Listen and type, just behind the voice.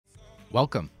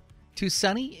Welcome to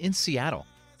Sunny in Seattle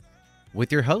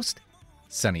with your host,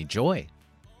 Sunny Joy.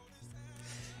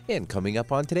 And coming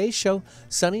up on today's show,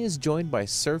 Sunny is joined by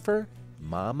surfer,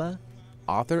 mama,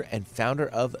 author, and founder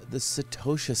of the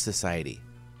Santosha Society,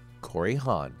 Corey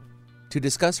Hahn, to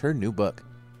discuss her new book,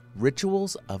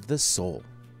 Rituals of the Soul.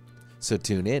 So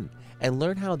tune in and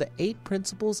learn how the 8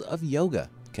 principles of yoga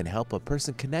can help a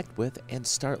person connect with and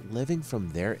start living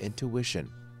from their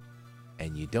intuition.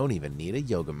 And you don't even need a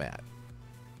yoga mat.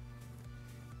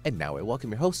 And now I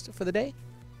welcome your host for the day,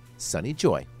 Sunny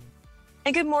Joy.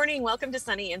 And good morning. Welcome to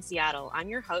Sunny in Seattle. I'm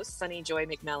your host, Sunny Joy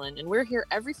McMillan, and we're here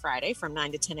every Friday from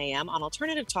 9 to 10 a.m. on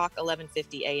Alternative Talk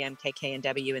 1150 a.m.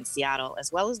 KKNW in Seattle,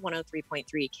 as well as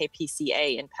 103.3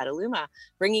 KPCA in Petaluma,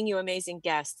 bringing you amazing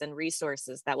guests and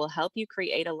resources that will help you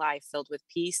create a life filled with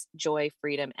peace, joy,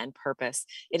 freedom, and purpose.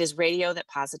 It is radio that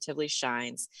positively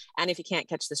shines. And if you can't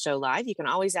catch the show live, you can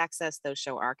always access those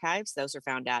show archives. Those are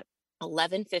found at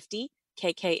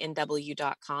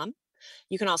 1150kknw.com.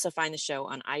 You can also find the show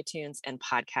on iTunes and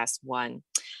Podcast One.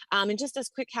 And just as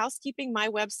quick housekeeping, my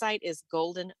website is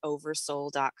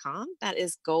goldenoversoul.com. That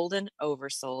is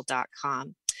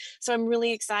goldenoversoul.com. So I'm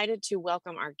really excited to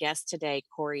welcome our guest today,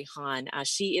 Corey Hahn.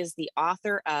 She is the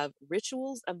author of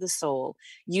Rituals of the Soul,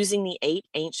 using the 8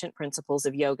 ancient principles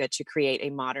of yoga to create a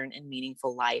modern and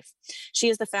meaningful life. She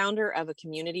is the founder of a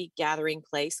community gathering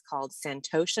place called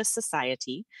Santosha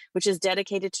Society, which is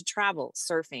dedicated to travel,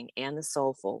 surfing, and the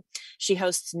soulful. She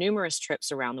hosts numerous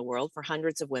trips around the world for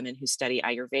hundreds of women who study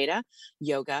Ayurveda,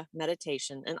 yoga,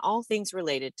 meditation, and all things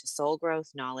related to soul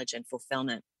growth, knowledge, and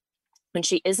fulfillment. When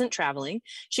she isn't traveling,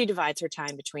 she divides her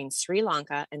time between Sri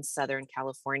Lanka and Southern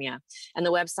California. And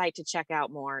the website to check out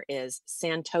more is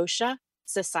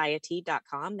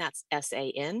santoshasociety.com. That's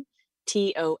SANTOSHA,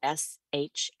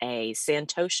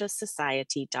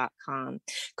 santoshasociety.com.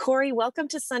 Corey, welcome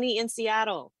to Sunny in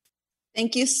Seattle.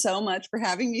 Thank you so much for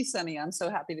having me, Sunny. I'm so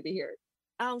happy to be here.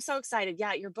 Oh, I'm so excited.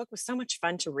 Yeah, your book was so much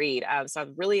fun to read. So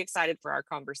I'm really excited for our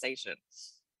conversation.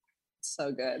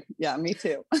 So good. Yeah, me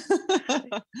too.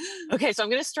 Okay, so I'm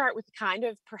going to start with kind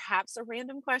of perhaps a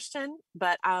random question,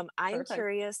 but I am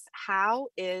curious, how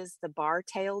is the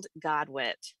bar-tailed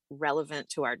godwit relevant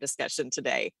to our discussion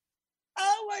today?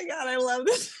 Oh my God, I love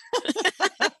this.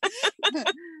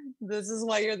 This is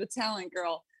why you're the talent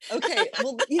girl. Okay,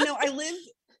 well, I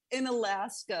lived in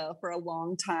Alaska for a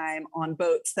long time on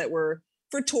boats that were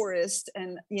for tourists,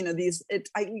 and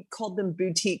I called them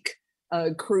boutique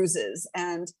cruises,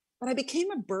 but I became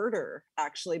a birder,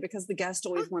 actually, because the guest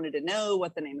always wanted to know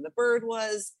what the name of the bird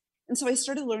was. And so I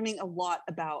started learning a lot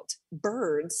about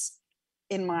birds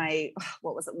in my,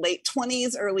 late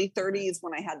 20s, early 30s,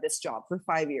 when I had this job for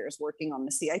 5 years working on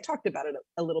the sea. I talked about it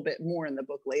a little bit more in the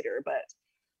book later, but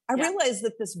I realized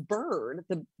that this bird,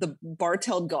 the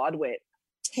bar-tailed godwit,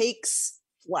 takes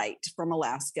flight from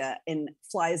Alaska and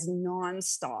flies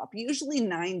nonstop, usually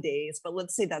 9 days, but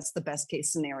let's say that's the best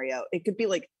case scenario. It could be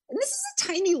like, and this is a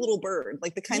tiny little bird,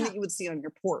 like the kind that you would see on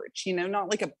your porch, not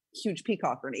like a huge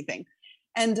peacock or anything.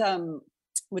 And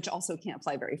which also can't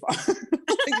fly very far,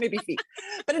 like maybe feet.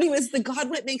 But anyways, the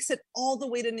godwit makes it all the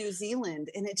way to New Zealand.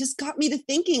 And it just got me to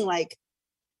thinking, like,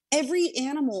 every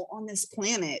animal on this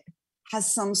planet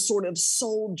has some sort of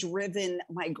soul-driven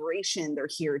migration they're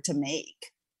here to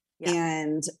make. Yeah.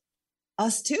 And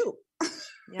us too.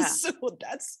 Yeah. So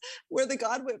that's where the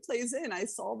godwit plays in. I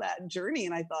saw that journey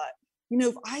and I thought,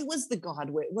 if I was the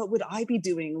godwit, what would I be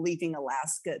doing leaving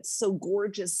Alaska? It's so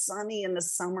gorgeous, sunny in the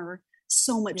summer,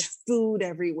 so much food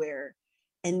everywhere.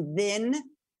 And then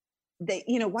they,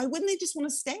 why wouldn't they just want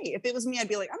to stay? If it was me, I'd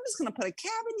be like, I'm just going to put a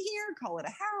cabin here, call it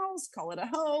a house, call it a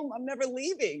home. I'm never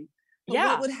leaving. But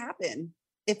what would happen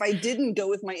if I didn't go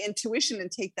with my intuition and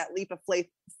take that leap of faith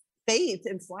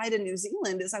and fly to New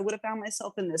Zealand? Is I would have found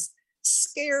myself in this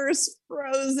scarce,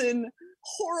 frozen,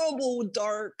 horrible,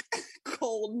 dark,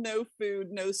 cold, no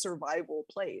food, no survival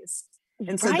place.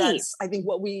 And so that's, I think,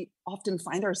 what we often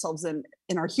find ourselves in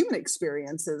our human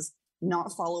experience is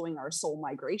not following our soul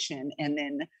migration. And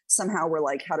then somehow we're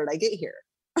like, how did I get here?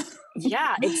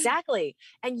 Yeah, exactly.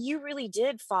 And you really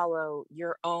did follow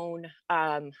your own,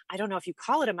 I don't know if you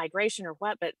call it a migration or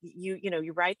what, but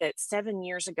you write that 7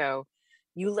 years ago,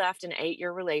 you left an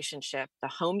 8-year relationship, the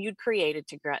home you'd created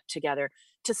together,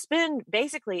 to spend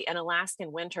basically an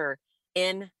Alaskan winter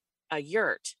in a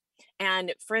yurt.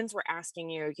 And friends were asking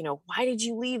you, why did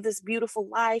you leave this beautiful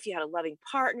life? You had a loving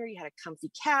partner, you had a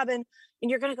comfy cabin, and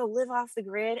you're going to go live off the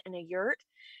grid in a yurt.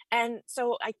 And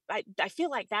so I feel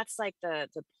like that's like the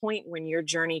point when your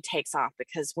journey takes off,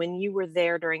 because when you were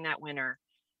there during that winter,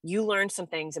 you learned some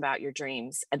things about your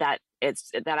dreams that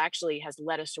actually has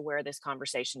led us to where this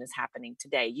conversation is happening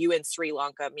today. You in Sri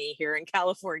Lanka, me here in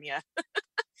California.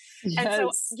 And so,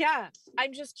 Yes. yeah,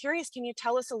 I'm just curious, can you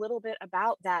tell us a little bit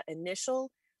about that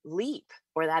initial leap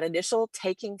or that initial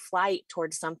taking flight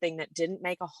towards something that didn't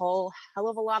make a whole hell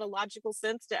of a lot of logical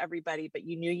sense to everybody, but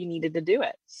you knew you needed to do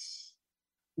it?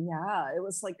 Yeah, it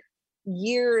was like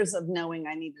years of knowing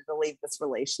I needed to leave this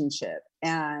relationship.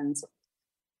 And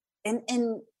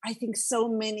I think so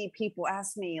many people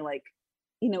ask me, like,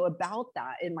 about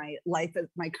that in my life,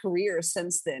 my career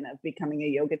since then of becoming a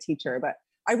yoga teacher. But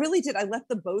I really did. I left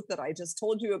the boat that I just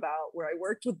told you about, where I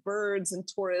worked with birds and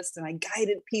tourists and I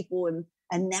guided people in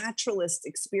a naturalist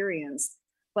experience.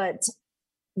 But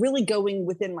really going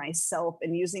within myself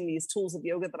and using these tools of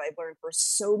yoga that I've learned for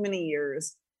so many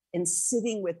years and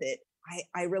sitting with it,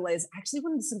 I realized I actually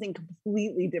wanted something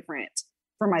completely different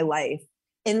for my life.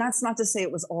 And that's not to say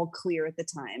it was all clear at the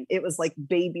time. It was like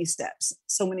baby steps.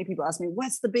 So many people ask me,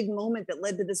 what's the big moment that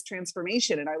led to this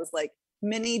transformation? And I was like,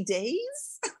 many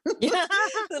days. Yeah.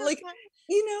 Like,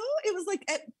 it was like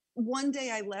one day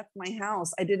I left my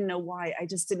house. I didn't know why. I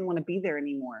just didn't want to be there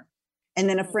anymore. And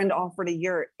then a friend offered a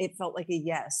yurt. It felt like a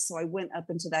yes. So I went up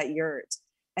into that yurt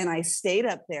and I stayed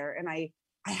up there, and I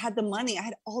had the money. I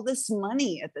had all this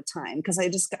money at the time because I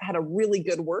just had a really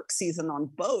good work season on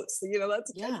boats.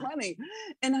 That's good money.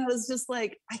 And I was just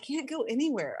like, I can't go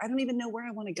anywhere. I don't even know where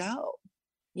I want to go.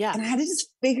 Yeah. And I had to just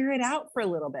figure it out for a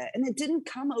little bit. And it didn't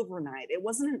come overnight. It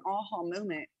wasn't an aha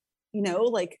moment,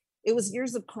 like it was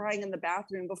years of crying in the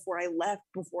bathroom before I left,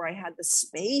 before I had the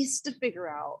space to figure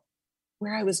out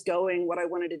where I was going, what I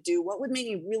wanted to do, what would make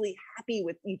me really happy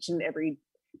with each and every,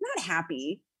 not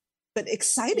happy, but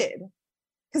excited.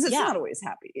 Because it's not always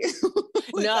happy.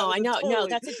 No, I know. Totally, no,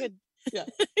 that's a good. Yeah.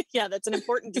 Yeah, that's an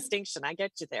important distinction. I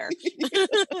get you there.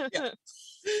 Yeah.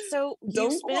 So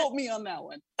don't quote me on that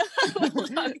one.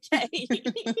 Okay.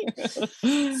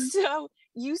 So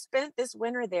you spent this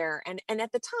winter there, and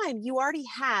at the time you already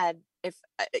had a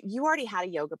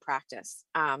yoga practice,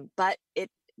 but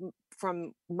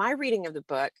from my reading of the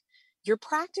book, your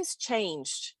practice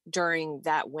changed during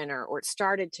that winter, or it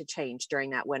started to change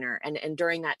during that winter, and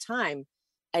during that time,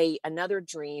 another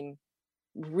dream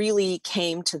really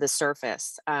came to the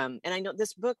surface. And I know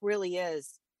this book really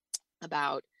is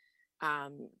about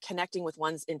connecting with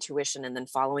one's intuition and then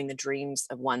following the dreams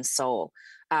of one's soul.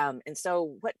 And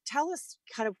so tell us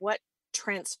kind of what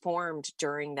transformed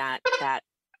during that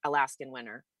Alaskan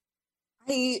winter.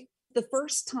 The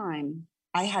first time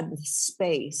I had the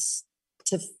space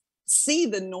to see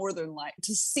the northern lights,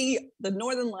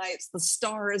 the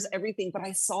stars, everything, but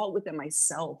I saw it within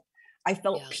myself. I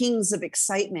felt pings of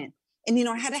excitement. And,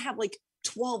 I had to have like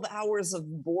 12 hours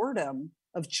of boredom,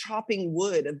 of chopping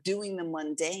wood, of doing the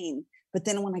mundane. But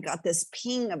then when I got this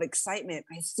ping of excitement,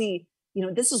 I see,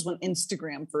 this is when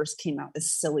Instagram first came out,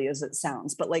 as silly as it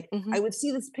sounds. But I would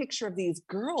see this picture of these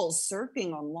girls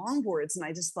surfing on longboards. And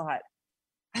I just thought,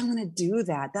 I want to do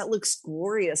that. That looks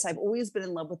glorious. I've always been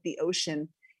in love with the ocean.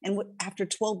 And after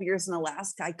 12 years in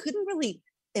Alaska, I couldn't really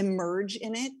emerge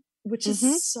in it, which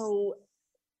is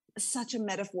such a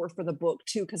metaphor for the book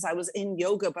too, because I was in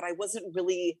yoga, but I wasn't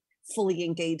really fully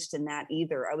engaged in that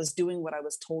either. I was doing what I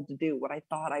was told to do, what I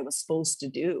thought I was supposed to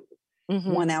do.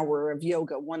 1 hour of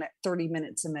yoga, 30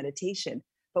 minutes of meditation.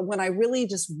 But when I really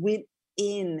just went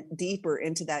in deeper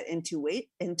into that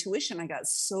intuition, I got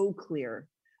so clear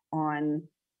on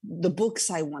the books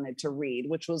I wanted to read,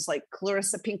 which was like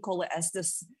Clarissa Pinkola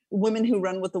Estes, Women Who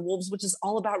Run with the Wolves, which is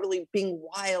all about really being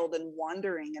wild and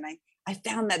wandering. And I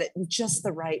found that at just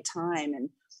the right time. And,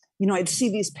 I'd see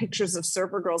these pictures of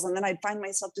surfer girls, and then I'd find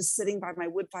myself just sitting by my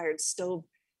wood-fired stove,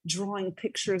 drawing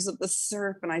pictures of the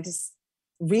surf. And I just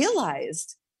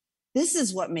realized this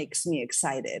is what makes me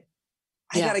excited.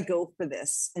 I got to go for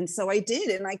this. And so I did.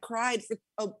 And I cried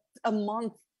for a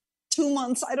month, 2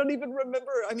 months. I don't even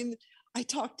remember. I mean, I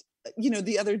talked,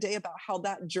 the other day about how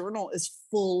that journal is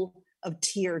full of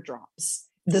teardrops.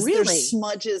 There's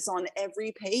smudges on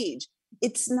every page.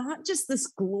 It's not just this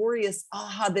glorious,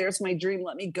 there's my dream.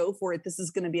 Let me go for it. This is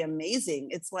going to be amazing.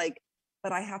 It's like,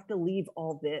 but I have to leave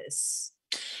all this.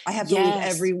 I have to leave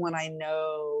everyone I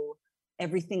know,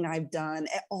 everything I've done,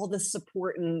 all the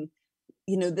support. And,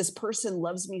 this person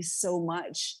loves me so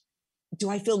much. Do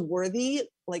I feel worthy?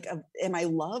 Am I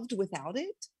loved without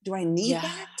it? Do I need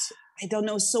that? I don't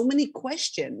know. So many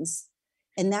questions.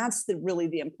 And that's really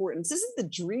the importance. This isn't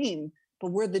the dream,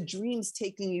 but where the dream's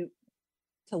taking you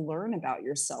to learn about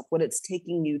yourself, what it's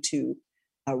taking you to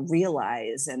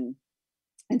realize. And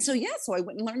so, so I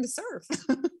went and learned to surf.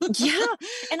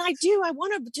 And I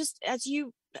want to just,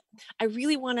 I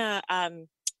really want to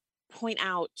point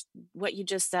out what you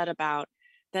just said about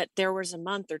that there was a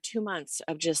month or 2 months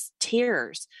of just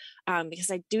tears, because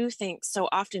I do think so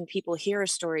often people hear a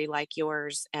story like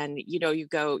yours, and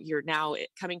you're now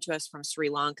coming to us from Sri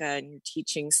Lanka, and you're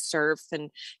teaching surf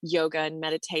and yoga and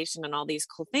meditation and all these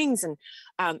cool things, and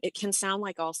it can sound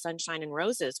like all sunshine and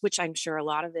roses, which I'm sure a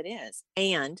lot of it is.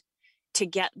 And to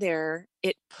get there,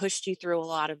 it pushed you through a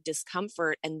lot of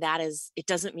discomfort, and it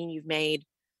doesn't mean you've made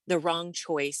the wrong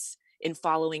choice in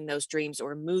following those dreams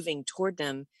or moving toward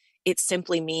them. It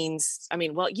simply means, I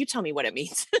mean, well, you tell me what it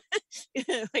means.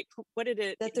 Like, what did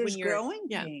it, that there's growing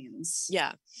pains.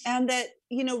 Yeah. And that,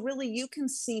 really you can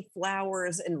see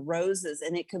flowers and roses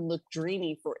and it can look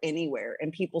dreamy for anywhere.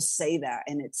 And people say that,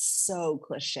 and it's so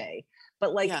cliche.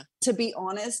 But to be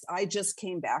honest, I just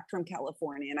came back from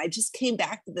California, and I just came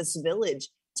back to this village,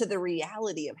 to the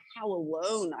reality of how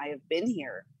alone I have been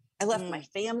here. I left my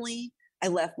family. I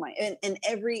left in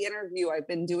every interview I've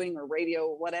been doing, or radio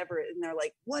or whatever, and they're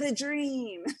like, what a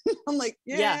dream. I'm like,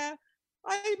 yeah,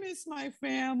 I miss my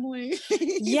family.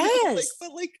 Yes. But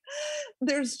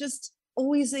there's just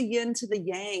always a yin to the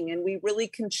yang, and we really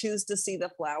can choose to see the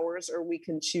flowers, or we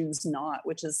can choose not,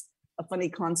 which is a funny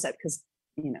concept because,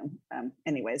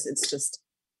 anyways,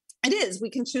 it is, we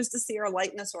can choose to see our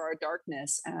lightness or our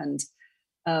darkness. And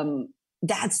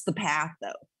that's the path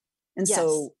though. And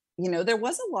so, there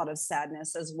was a lot of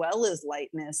sadness as well as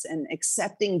lightness, and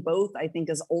accepting both, I think,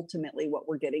 is ultimately what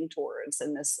we're getting towards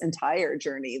in this entire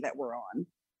journey that we're on.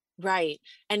 Right.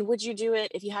 And would you do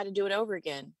it if you had to do it over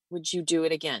again? Would you do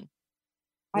it again?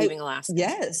 Leaving Alaska?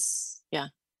 Yes. Yeah.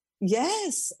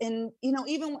 Yes. And,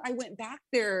 even when I went back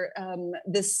there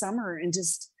this summer, and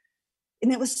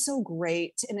it was so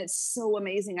great. And it's so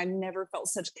amazing. I've never felt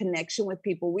such connection with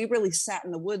people. We really sat in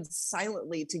the woods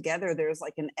silently together. There's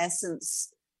like an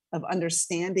essence of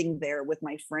understanding there with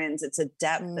my friends. It's a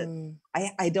depth that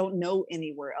I don't know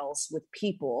anywhere else with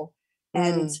people.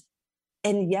 And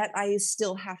yet I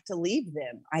still have to leave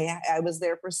them. I was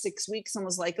there for 6 weeks and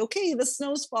was like, okay, the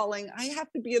snow's falling. I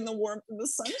have to be in the warmth and the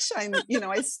sunshine.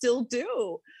 I still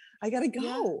do. I got to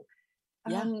go.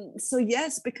 Yeah. So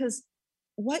yes, because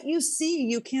what you see,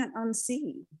 you can't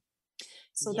unsee.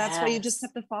 So that's why you just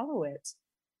have to follow it.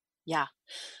 Yeah.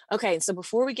 Okay. So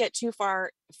before we get too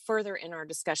far further in our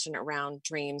discussion around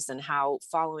dreams and how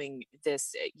following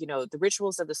this, the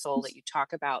rituals of the soul that you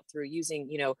talk about through using,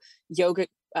 yoga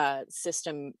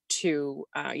system to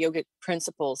yogic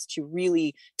principles to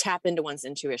really tap into one's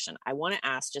intuition, I want to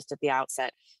ask just at the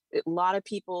outset, a lot of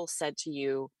people said to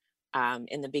you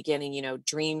in the beginning,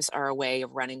 dreams are a way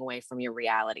of running away from your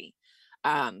reality.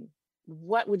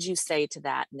 What would you say to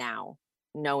that now,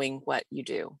 knowing what you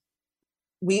do?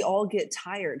 We all get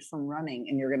tired from running,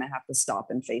 and you're going to have to stop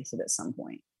and face it at some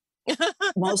point.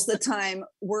 Most of the time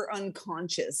we're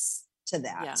unconscious to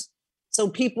that. Yeah. So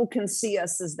people can see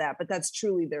us as that, but that's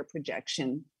truly their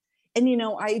projection. And,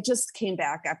 I just came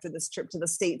back after this trip to the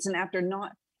States, and after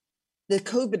the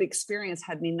COVID experience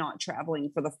had me not traveling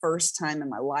for the first time in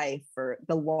my life for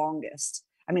the longest.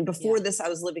 I mean, before this, I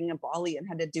was living in Bali and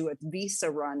had to do a visa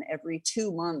run every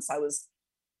 2 months. I was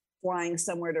flying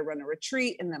somewhere to run a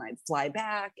retreat, and then I'd fly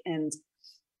back. And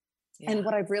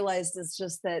what I've realized is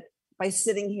just that by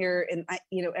sitting here and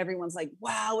everyone's like,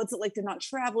 wow, what's it like to not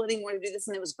travel anymore, to do this?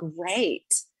 And it was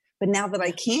great. But now that I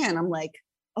can, I'm like,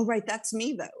 oh, right. That's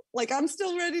me though. Like, I'm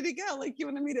still ready to go. Like, you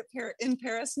want to meet in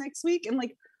Paris next week? And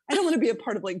like, I don't want to be a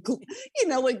part of like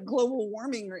global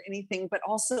warming or anything, but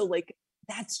also like,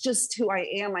 that's just who I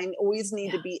am. I always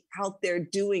need to be out there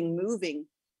doing, moving.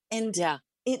 And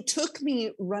it took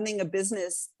me running a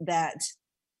business that,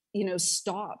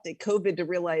 stopped at COVID to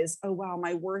realize, oh, wow,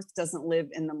 my worth doesn't live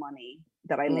in the money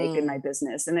that I make in my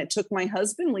business. And it took my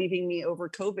husband leaving me over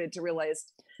COVID to realize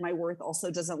my worth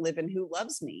also doesn't live in who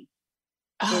loves me.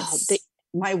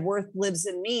 My worth lives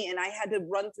in me. And I had to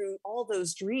run through all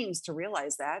those dreams to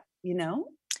realize that,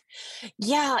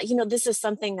 Yeah. This is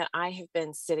something that I have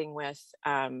been sitting with,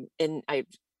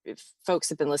 if folks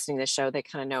have been listening to this show, they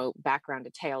kind of know background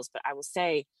details, but I will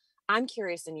say, I'm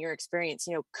curious in your experience,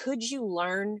 could you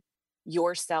learn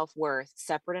your self-worth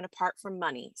separate and apart from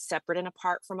money, separate and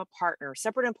apart from a partner,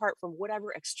 separate and apart from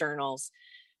whatever externals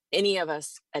any of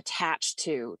us attach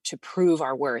to prove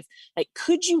our worth? Like,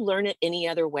 could you learn it any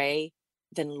other way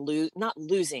than not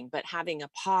losing, but having a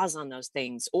pause on those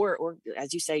things, or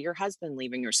as you say, your husband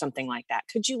leaving or something like that?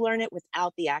 Could you learn it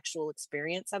without the actual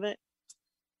experience of it?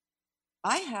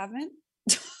 I haven't.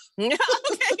 Okay,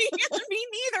 me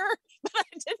neither, but I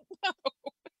didn't know.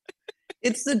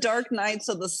 It's the dark nights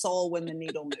of the soul when the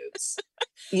needle moves.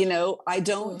 I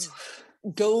don't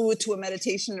go to a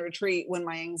meditation retreat when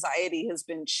my anxiety has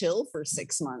been chill for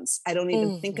 6 months. I don't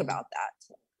even think about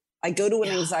that. I go to an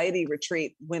anxiety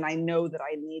retreat when I know that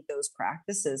I need those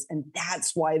practices. And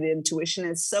that's why the intuition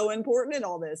is so important in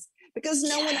all this, because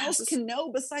no one else can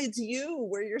know besides you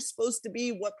where you're supposed to be,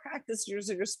 what practice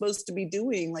you're supposed to be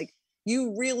doing. Like,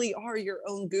 you really are your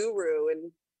own guru.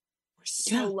 And we're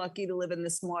so lucky to live in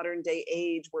this modern day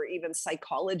age where even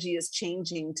psychology is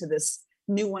changing to this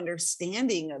new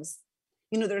understanding of,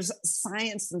 there's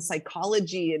science and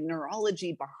psychology and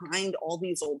neurology behind all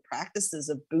these old practices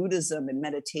of Buddhism and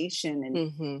meditation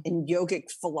and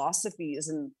yogic philosophies.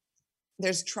 And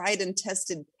there's tried and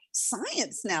tested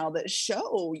science now that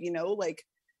show, like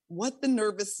what the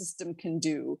nervous system can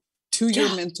do to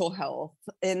your mental health,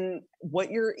 and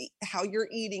how you're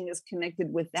eating is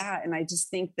connected with that. And I just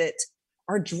think that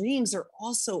our dreams are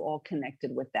also all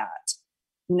connected with that.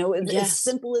 As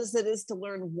simple as it is to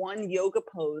learn one yoga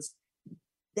pose,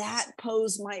 that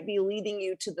pose might be leading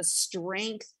you to the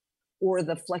strength or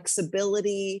the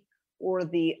flexibility or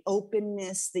the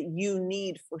openness that you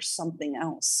need for something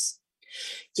else.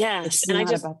 Yes. It's and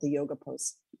not about the yoga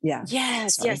pose. Yeah.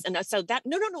 Yes. Sorry. Yes. And so that,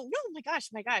 no, my gosh.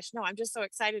 No, I'm just so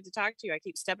excited to talk to you. I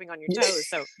keep stepping on your toes.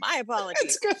 So my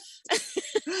apologies.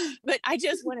 But I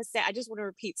just want to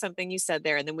repeat something you said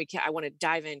there. And then I want to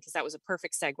dive in, because that was a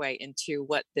perfect segue into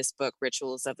what this book,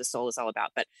 Rituals of the Soul, is all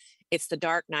about. But it's the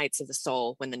dark nights of the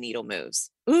soul when the needle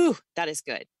moves. Ooh, that is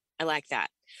good. I like that.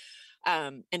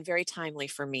 And very timely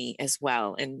for me as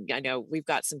well. And I know we've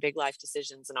got some big life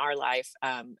decisions in our life,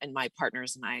 and my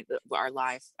partners and our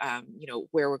life,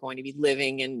 where we're going to be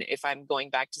living and if I'm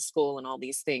going back to school and all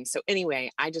these things. So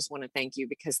anyway, I just want to thank you,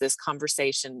 because this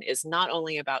conversation is not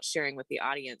only about sharing with the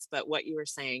audience, but what you were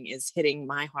saying is hitting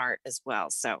my heart as well.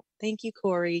 So thank you,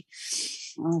 Corey.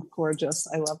 Oh, gorgeous.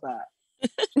 I love that.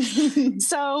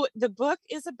 So the book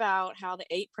is about how the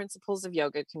 8 principles of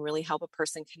yoga can really help a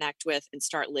person connect with and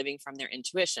start living from their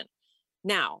intuition.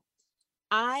 Now,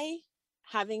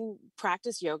 having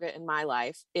practiced yoga in my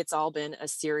life, it's all been a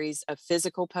series of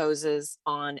physical poses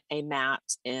on a mat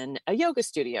in a yoga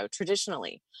studio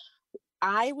traditionally.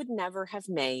 I would never have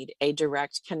made a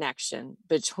direct connection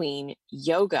between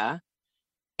yoga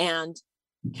and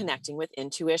connecting with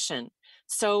intuition.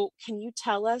 So can you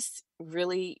tell us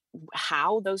really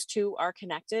how those two are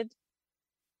connected?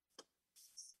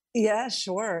 Yeah,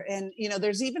 sure. And,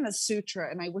 there's even a sutra,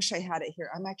 and I wish I had it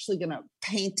here. I'm actually going to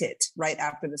paint it right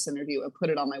after this interview and put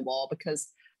it on my wall, because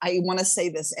I want to say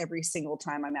this every single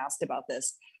time I'm asked about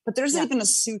this. But there's even a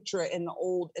sutra in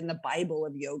the Bible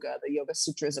of yoga, the Yoga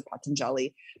Sutras of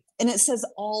Patanjali. And it says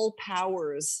all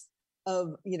powers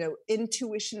of,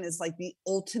 intuition is like the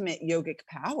ultimate yogic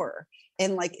power.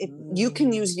 And like, if you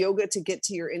can use yoga to get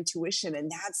to your intuition,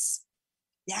 and that's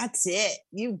it.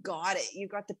 You got it. You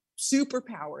got the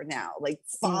superpower now. Like,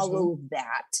 follow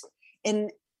that.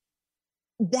 And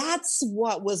that's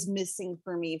what was missing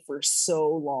for me for so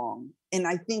long. And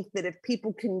I think that if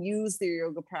people can use their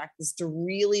yoga practice to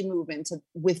really move into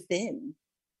within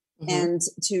and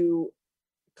to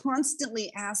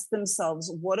constantly ask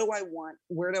themselves, what do I want?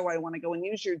 Where do I want to go? And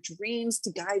use your dreams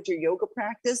to guide your yoga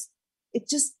practice. It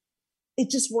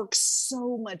just works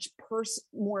so much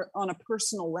more on a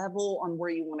personal level on where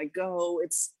you want to go.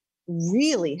 It's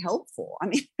really helpful. I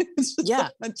mean, it's just so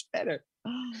much better.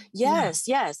 Yes.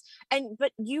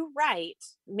 But you're right.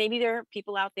 Maybe there are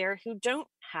people out there who don't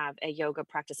have a yoga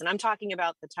practice. And I'm talking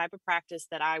about the type of practice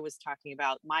that I was talking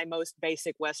about, my most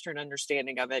basic Western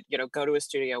understanding of it, go to a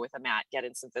studio with a mat, get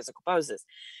in some physical poses.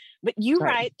 But you're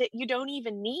right that you don't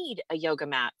even need a yoga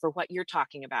mat for what you're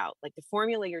talking about. Like the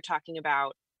formula you're talking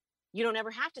about, you don't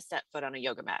ever have to set foot on a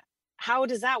yoga mat. How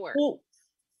does that work?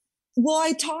 Well,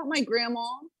 I taught my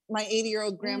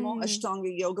 80-year-old grandma Ashtanga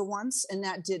yoga once, and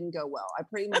that didn't go well. I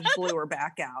pretty much blew her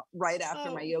back out right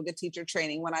after my yoga teacher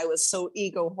training, when I was so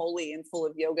ego holy and full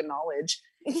of yoga knowledge.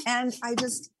 And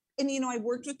I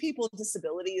worked with people with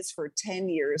disabilities for 10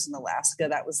 years in Alaska.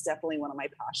 That was definitely one of my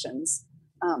passions.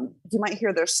 You might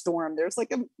hear their storm. There's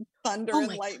like a thunder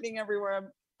and lightning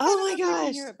everywhere. Oh my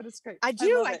gosh. Hear it, but it's great. I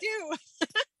do.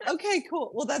 Okay,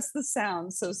 cool. Well, that's the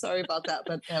sound. So sorry about that.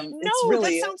 But it's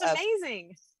really, that sounds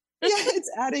amazing.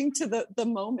 It's adding to the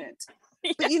moment.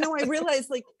 But I realized,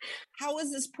 like, how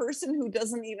is this person who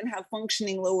doesn't even have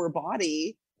functioning lower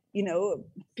body,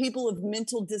 people with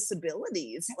mental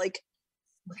disabilities, like,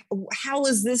 how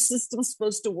is this system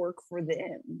supposed to work for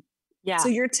them? Yeah. So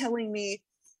you're telling me,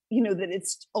 that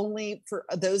it's only for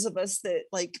those of us that,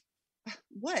 like,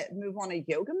 move on a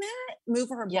yoga mat,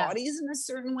 move our bodies in a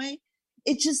certain way.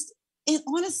 It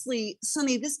honestly,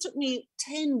 Sunny, this took me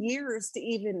 10 years to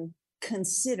even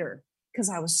consider. because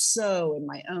I was so in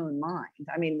my own mind.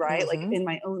 I mean, right? Like in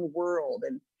my own world.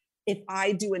 And if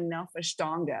I do enough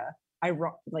Ashtanga,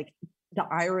 like the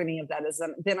irony of that is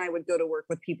then I would go to work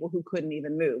with people who couldn't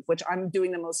even move, which I'm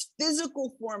doing the most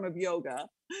physical form of yoga.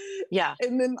 Yeah.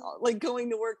 And then like going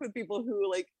to work with people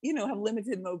who like, you know, have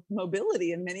limited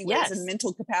mobility in many ways and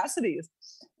mental capacities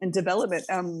and development.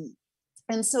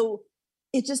 And so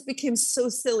it just became so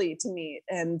silly to me.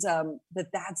 And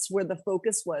that's where the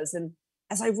focus was. And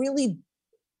as I really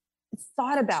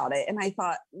thought about it and I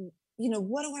thought, you know,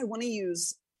 what do I want to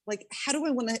use? Like, how do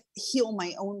I want to heal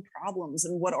my own problems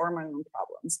and what are my own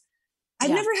problems?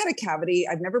 I've never had a cavity.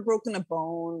 I've never broken a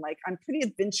bone. Like I'm pretty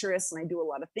adventurous and I do a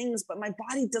lot of things, but my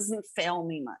body doesn't fail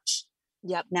me much.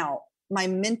 Yep. Now, my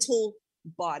mental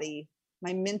body,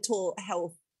 my mental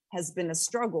health has been a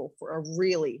struggle for a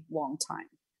really long time.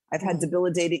 I've had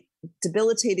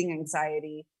debilitating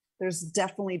anxiety. There's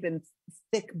definitely been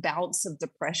thick bouts of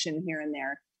depression here and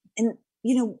there. And,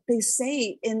 you know, they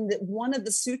say one of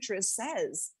the sutras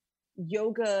says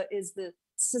yoga is the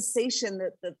cessation,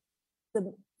 that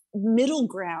the middle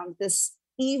ground, this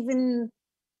even,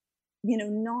 you know,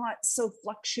 not so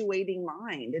fluctuating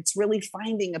mind. It's really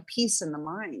finding a peace in the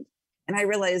mind. And I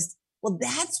realized, well,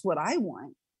 that's what I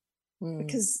want.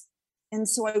 Because, and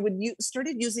so I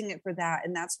started using it for that.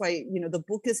 And that's why, you know, the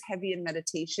book is heavy in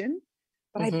meditation,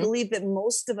 but I believe that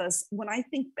most of us, when I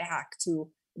think back to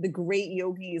the great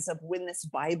yogis of when this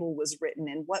Bible was written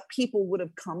and what people would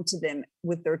have come to them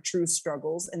with their true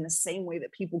struggles in the same way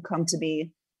that people come to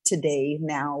me today,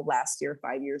 now, last year,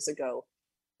 5 years ago,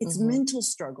 it's mental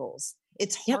struggles,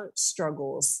 it's heart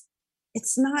struggles.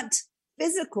 It's not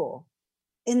physical.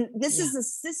 And this is a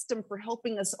system for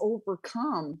helping us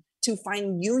overcome to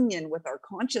find union with our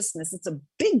consciousness. It's a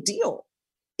big deal.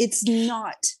 It's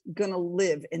not going to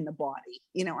live in the body.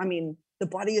 You know, I mean, the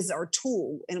body is our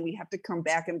tool and we have to come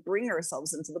back and bring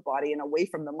ourselves into the body and away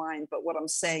from the mind. But what I'm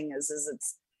saying is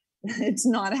it's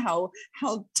not how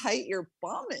tight your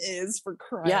bum is, for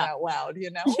crying out loud,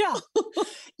 you know? Yeah.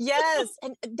 Yes.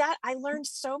 And that I learned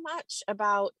so much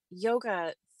about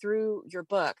yoga through your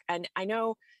book. And I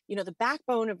know, you know, the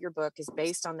backbone of your book is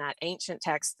based on that ancient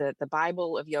text, the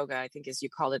Bible of yoga, I think as you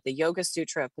call it, the Yoga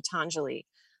Sutra of Patanjali.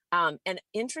 And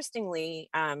interestingly,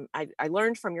 I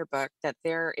learned from your book that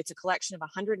it's a collection of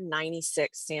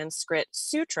 196 Sanskrit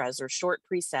sutras or short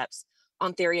precepts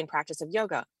on theory and practice of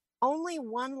yoga. Only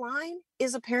one line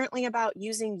is apparently about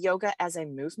using yoga as a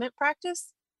movement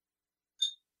practice.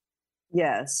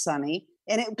 Yes, Sunny.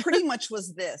 And it pretty much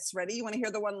was this. Ready? You want to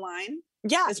hear the one line?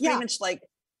 Yeah. It's pretty much like,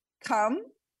 come,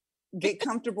 get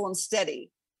comfortable and steady,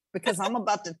 because I'm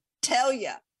about to tell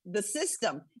you the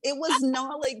system. It was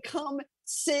not like, come,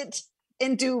 sit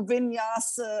and do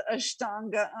vinyasa,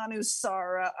 ashtanga,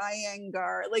 anusara,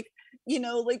 iyengar, like, you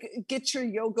know, like get your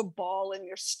yoga ball and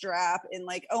your strap and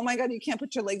like, oh my God, you can't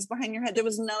put your legs behind your head. There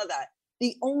was none of that.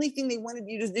 The only thing they wanted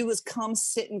you to do was come,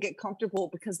 sit and get comfortable,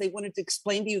 because they wanted to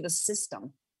explain to you the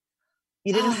system.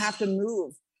 You didn't have to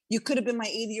move. You could have been my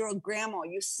 80-year-old grandma.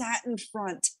 You sat in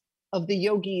front of the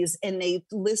yogis and they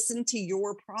listened to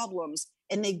your problems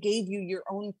and they gave you your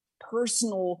own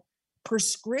personal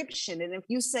prescription. And if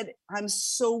you said, I'm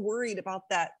so worried about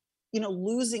that, you know,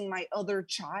 losing my other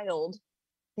child,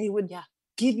 they would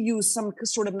give you some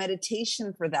sort of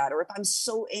meditation for that. Or if I'm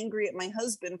so angry at my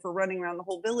husband for running around the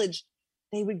whole village,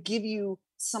 they would give you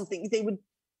something. They would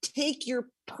take your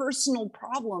personal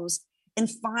problems and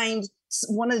find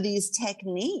one of these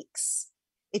techniques.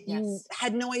 If you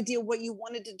had no idea what you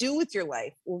wanted to do with your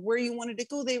life or where you wanted to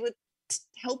go, they would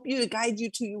help you, to guide you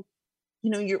to, you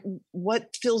know,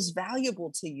 what feels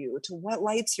valuable to you, to what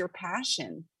lights your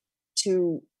passion,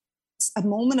 to a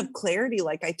moment of clarity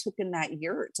like I took in that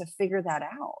year to figure that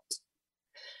out.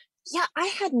 Yeah, I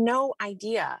had no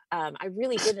idea. I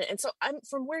really didn't. And so I'm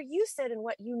from where you sit and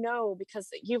what you know, because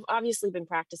you've obviously been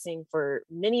practicing for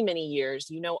many, many years.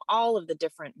 You know all of the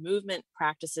different movement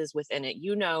practices within it.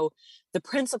 You know the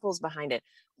principles behind it.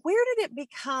 Where did it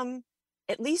become,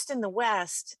 at least in the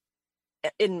West,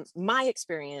 in my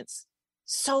experience,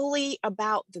 solely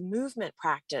about the movement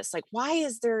practice? Like, why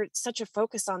is there such a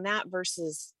focus on that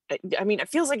versus, I mean, it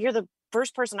feels like you're the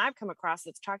first person I've come across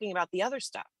that's talking about the other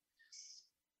stuff.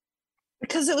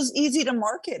 Because it was easy to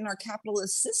market in our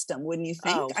capitalist system, wouldn't you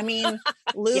think? I mean,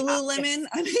 Lululemon,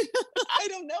 I mean, I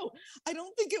don't know. I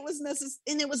don't think it was necessary.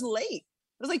 And it was late.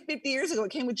 It was like 50 years ago.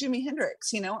 It came with Jimi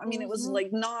Hendrix, you know? I mean, it was like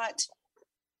not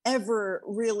ever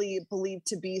really believed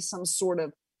to be some sort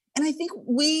of, and I think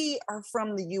we are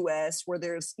from the US where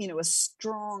there's, you know, a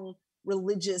strong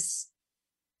religious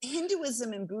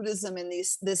Hinduism and Buddhism in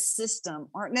this system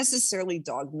aren't necessarily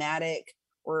dogmatic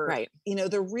or, you know,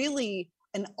 they're really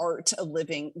an art of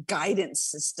living, guidance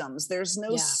systems. There's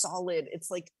no Yeah. solid,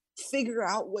 it's like, figure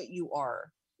out what you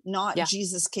are, not Yeah.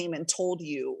 Jesus came and told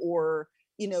you, or,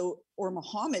 you know, or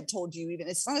Muhammad told you. Even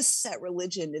it's not a set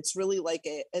religion. It's really like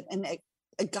a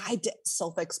guide to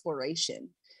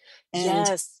self-exploration. And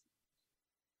Yes.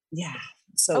 yeah,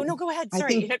 Oh, so no, go ahead. I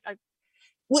Sorry. think,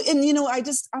 well, and you know,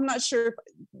 I'm not sure if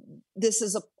this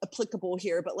is applicable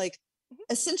here, but like,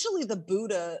 essentially the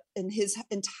Buddha and his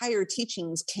entire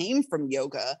teachings came from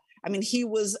yoga. I mean, he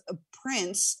was a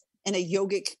prince in a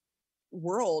yogic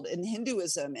world in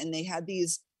Hinduism, and they had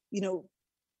these, you know,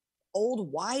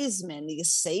 old wise men,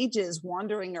 these sages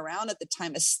wandering around at the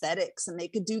time, aesthetics, and they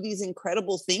could do these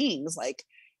incredible things like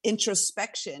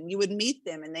introspection. You would meet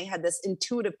them and they had this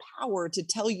intuitive power to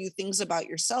tell you things about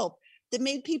yourself that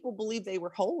made people believe they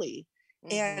were holy.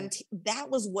 Mhm. And that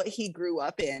was what he grew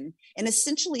up in. And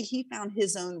essentially he found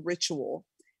his own ritual.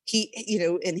 He, you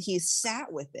know, and he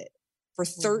sat with it for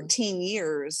 13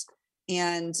 years.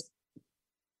 And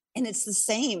it's the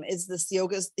same as this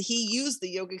yoga. He used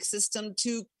the yogic system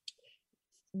to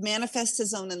manifest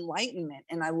his own enlightenment.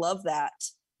 And I love that,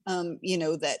 you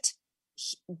know, that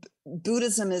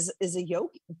Buddhism is a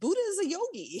yogi. Buddha is a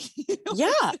yogi. You know,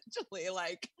 Yeah. essentially,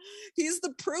 like, he's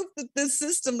the proof that this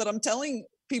system that I'm telling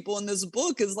people in this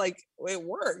book is like, it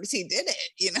works. He did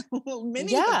it. You know,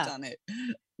 many Yeah. have done it.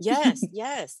 Yes,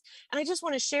 yes. And I just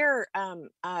want to share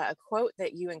a quote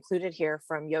that you included here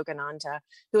from Yogananda,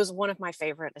 who is one of my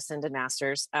favorite ascended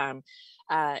masters. And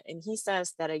he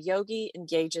says that a yogi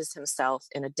engages himself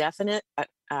in a definite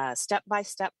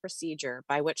step-by-step procedure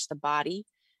by which the body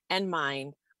and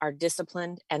mind are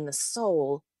disciplined and the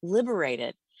soul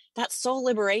liberated. That soul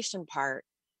liberation part,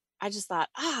 I just thought,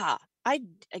 I,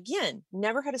 again,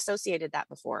 never had associated that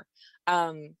before.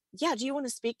 Yeah. Do you want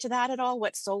to speak to that at all?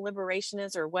 What soul liberation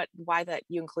is, or why that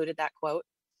you included that quote?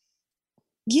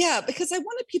 Yeah, because I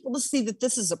wanted people to see that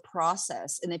this is a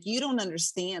process. And if you don't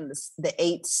understand the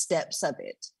 8 steps of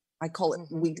it, I call it,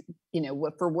 you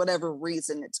know, for whatever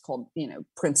reason, it's called, you know,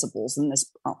 principles in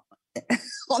this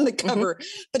on the cover,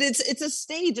 but it's a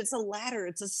stage, it's a ladder,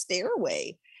 it's a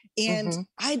stairway. And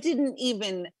I didn't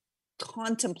even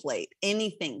contemplate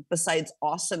anything besides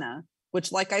asana,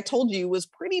 which, like I told you, was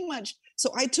pretty much,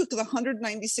 so I took the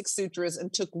 196 sutras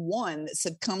and took one that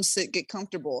said, come sit, get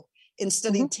comfortable, and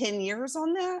studied 10 years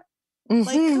on that.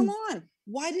 Like, come on,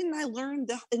 why didn't I learn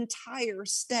the entire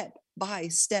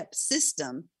step-by-step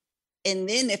system? And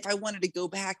then if I wanted to go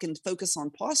back and focus on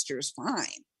postures,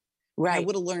 fine. Right. I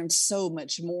would have learned so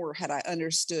much more had I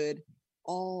understood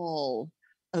all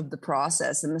of the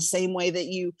process, in the same way that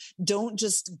you don't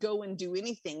just go and do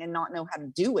anything and not know how to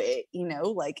do it. You know,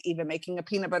 like even making a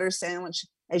peanut butter sandwich,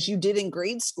 as you did in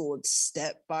grade school, it's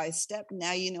step by step.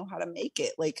 Now you know how to make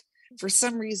it. Like, for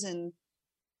some reason,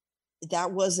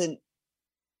 that wasn't,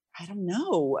 I don't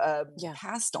know,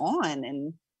 passed on.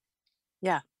 And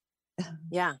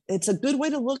yeah, it's a good way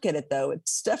to look at it, though.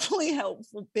 It's definitely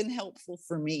been helpful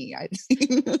for me, I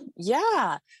think.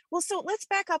 Yeah. Well, so let's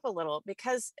back up a little,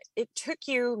 because it took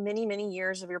you many, many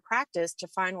years of your practice to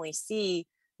finally see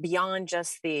beyond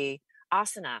just the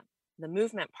asana, the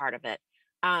movement part of it.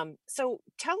 So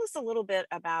tell us a little bit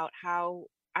about how,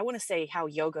 I want to say how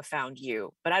yoga found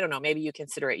you, but I don't know, maybe you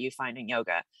consider it you finding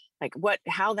yoga, like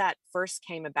how that first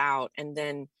came about. And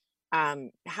then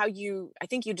how I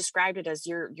think you described it as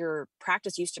your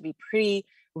practice used to be pretty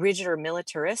rigid or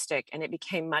militaristic, and it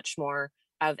became much more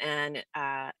of an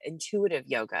intuitive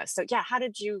yoga. So yeah, how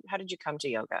did you come to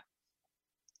yoga?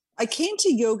 I came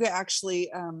to yoga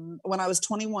actually when I was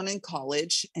 21 in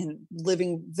college, and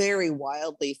living very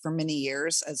wildly for many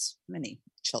years, as many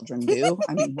children do.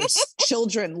 I mean, we're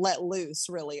children let loose,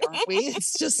 really, aren't we?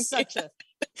 It's just such a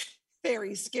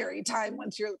very scary time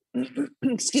once you're,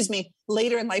 excuse me,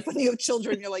 later in life when you have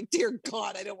children. You're like, dear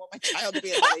God, I don't want my child to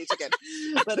be at that age again.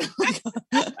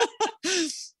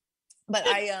 But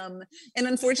I and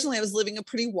unfortunately I was living a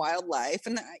pretty wild life,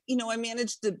 and you know, I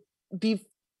managed to be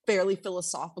fairly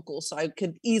philosophical, so I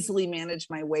could easily manage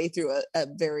my way through a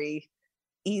very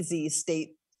easy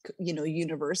state, you know,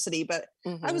 university. But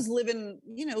I was living,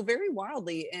 you know, very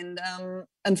wildly, and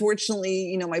unfortunately,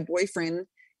 you know, my boyfriend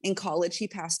in college, he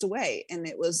passed away, and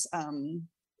it was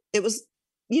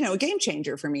you know, a game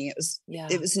changer for me.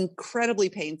 It was incredibly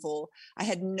painful. I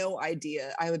had no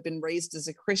idea. I had been raised as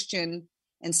a Christian,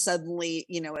 and suddenly,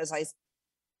 you know,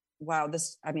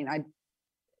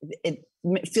 it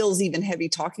feels even heavy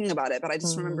talking about it, but I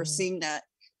just remember seeing that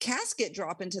casket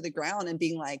drop into the ground and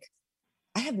being like,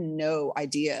 I have no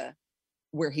idea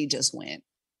where he just went.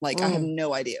 Like, I have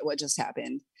no idea what just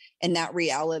happened. And that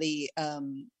reality,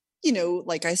 you know,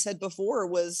 like I said before,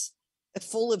 was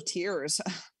full of tears.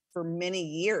 for many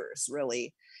years,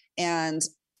 really. And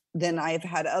then I've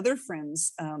had other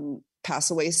friends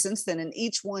pass away since then, and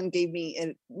each one gave me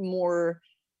a more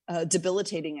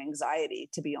debilitating anxiety,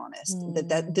 to be honest.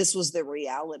 That this was the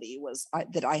reality,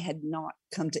 that I had not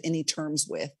come to any terms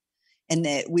with, and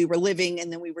that we were living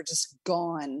and then we were just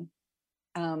gone.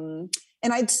 And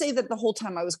I'd say that the whole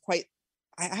time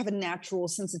I have a natural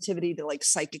sensitivity to like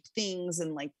psychic things,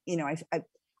 and like, you know,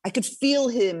 I could feel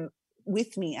him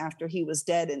with me after he was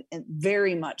dead, and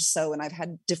very much so. And I've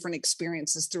had different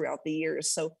experiences throughout the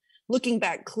years. So looking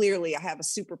back, clearly I have a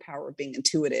superpower of being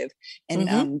intuitive,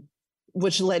 and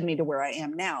which led me to where I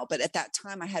am now. But at that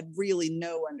time I had really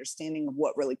no understanding of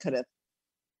what really could have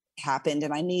happened,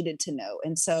 and I needed to know.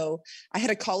 And so I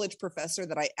had a college professor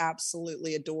that I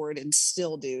absolutely adored and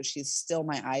still do. She's still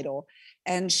my idol.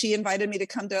 And she invited me to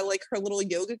come to like her little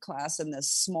yoga class in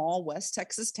this small West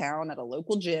Texas town at a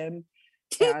local gym.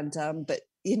 And but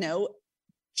you know,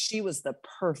 she was the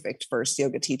perfect first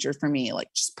yoga teacher for me,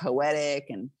 like just poetic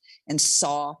and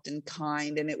soft and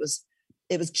kind, and it was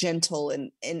gentle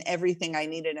and everything I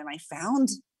needed. And I found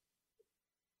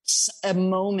a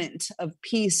moment of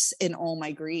peace in all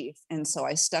my grief, and so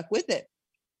I stuck with it,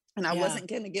 and I wasn't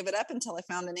going to give it up until I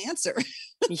found an answer.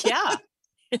 Yeah.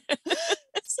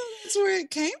 So that's where it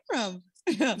came from.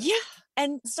 Yeah.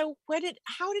 And so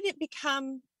how did it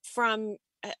become from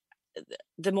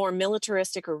the more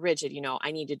militaristic or rigid, you know,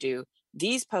 I need to do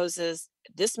these poses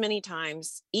this many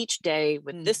times each day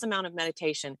with this amount of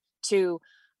meditation, to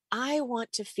I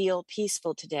want to feel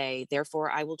peaceful today, therefore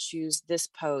I will choose this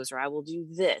pose, or I will do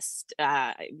this,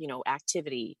 you know,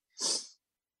 activity.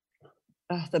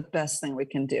 Oh, the best thing we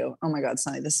can do. Oh my God,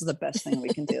 Sunny, this is the best thing we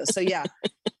can do. So yeah,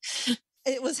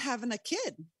 it was having a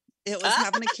kid. It was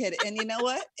having a kid. And you know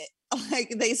what?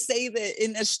 Like they say that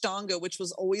in Ashtanga, which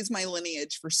was always my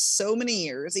lineage for so many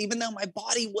years, even though my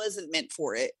body wasn't meant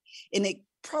for it, and it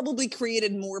probably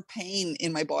created more pain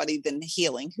in my body than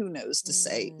healing. Who knows to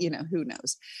say, you know, who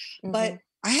knows? But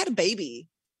I had a baby,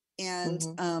 and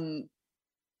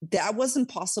that wasn't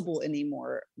possible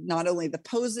anymore. Not only the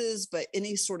poses, but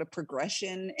any sort of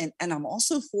progression. And I'm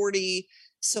also 40.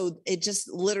 So it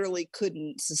just literally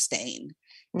couldn't sustain.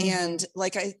 And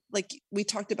like we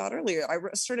talked about earlier, I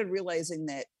started realizing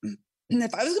that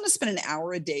if I was going to spend an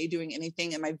hour a day doing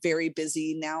anything, am I very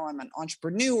busy now? I'm an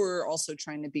entrepreneur, also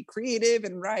trying to be creative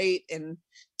and write and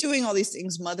doing all these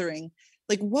things, mothering.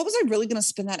 Like, what was I really going to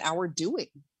spend that hour doing?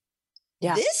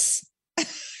 Yeah. This,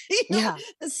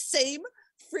 the same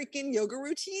freaking yoga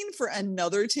routine for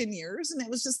another 10 years. And it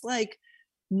was just like,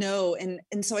 no.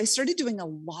 And so I started doing a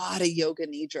lot of yoga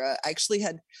nidra. I actually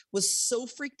was so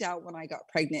freaked out when I got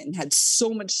pregnant and had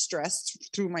so much stress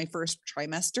through my first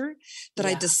trimester that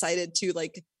I decided to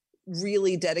like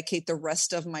really dedicate the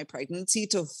rest of my pregnancy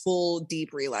to full deep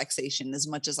relaxation as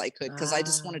much as I could. Cause I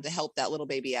just wanted to help that little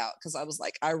baby out. Cause I was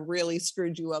like, I really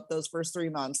screwed you up those first 3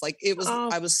 months. Like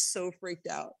I was so freaked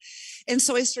out. And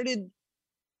so I spent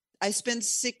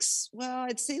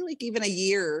I'd say like even a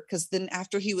year, because then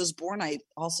after he was born, I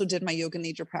also did my yoga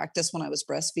nidra practice when I was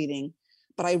breastfeeding,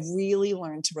 but I really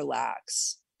learned to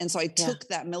relax. And so I took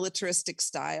that militaristic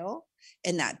style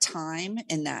and that time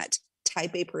and that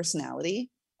type A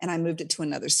personality, and I moved it to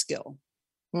another skill.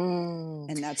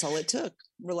 And that's all it took,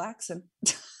 relaxing.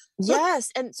 Yes.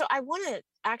 And so I want to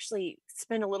actually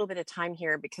spend a little bit of time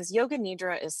here, because yoga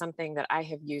nidra is something that I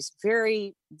have used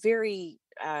very, very,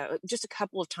 just a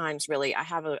couple of times, really. I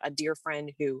have a dear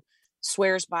friend who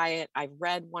swears by it. I've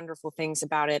read wonderful things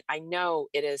about it. I know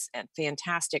it is a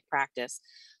fantastic practice.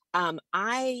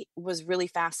 I was really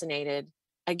fascinated.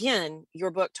 Again, your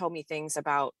book told me things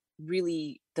about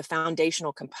really the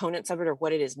foundational components of it, or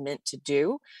what it is meant to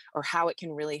do, or how it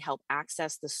can really help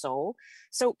access the soul.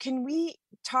 So can we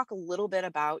talk a little bit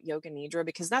about yoga nidra?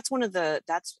 Because that's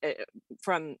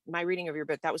from my reading of your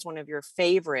book, that was one of your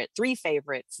three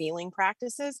favorite feeling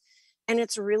practices. And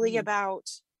it's really about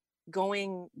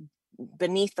going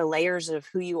beneath the layers of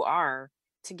who you are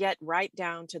to get right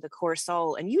down to the core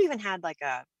soul. And you even had like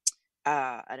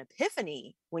an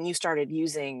epiphany when you started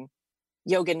using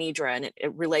yoga nidra, and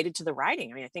it related to the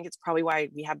writing. I mean, I think it's probably why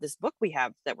we have this book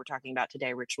that we're talking about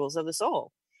today, Rituals of the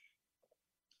Soul.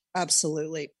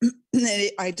 Absolutely.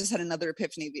 I just had another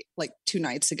epiphany like 2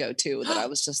 nights ago too, that I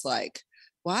was just like,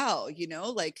 wow, you know,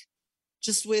 like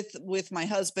just with my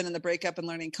husband and the breakup and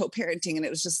learning co-parenting. And it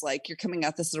was just like, you're coming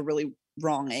at this at a really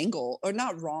wrong angle, or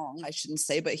not wrong, I shouldn't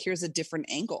say, but here's a different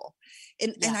angle.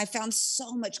 And I found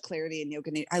so much clarity in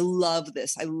yoga nidra. I love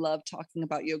this. I love talking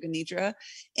about yoga nidra.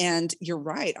 And you're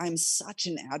right, I'm such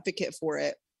an advocate for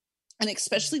it. And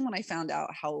especially when I found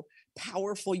out how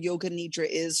powerful yoga nidra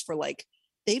is for like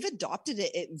they've adopted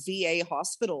it at VA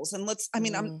hospitals. And I'm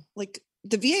Mm. like,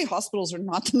 the VA hospitals are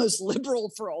not the most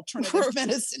liberal for alternative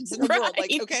medicines in the world.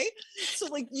 Like, Right. okay. So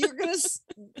like, you're going to,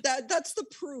 that's the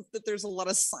proof that there's a lot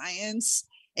of science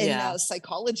and Yeah.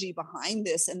 psychology behind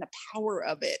this and the power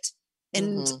of it.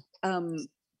 And, Mhm.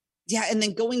 yeah. And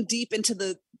then going deep into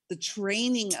the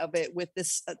training of it with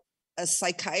this, a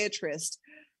psychiatrist,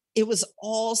 it was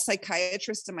all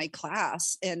psychiatrists in my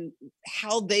class, and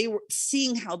how they were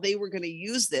seeing how they were going to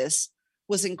use this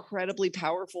was incredibly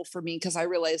powerful for me, because I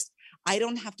realized I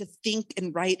don't have to think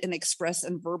and write and express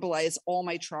and verbalize all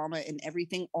my trauma and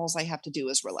everything. All I have to do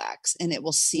is relax, and it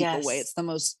will seep away. Yes. It's the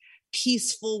most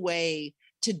peaceful way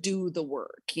to do the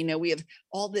work. You know, we have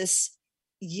all this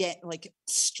yet like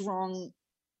strong,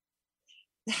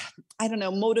 I don't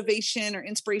know, motivation or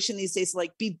inspiration these days,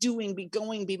 like be doing, be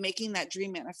going, be making that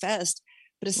dream manifest.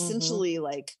 But Mhm. essentially,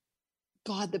 like,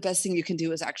 God, the best thing you can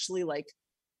do is actually like,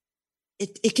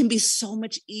 it can be so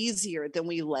much easier than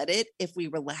we let it if we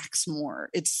relax more.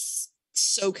 It's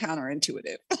so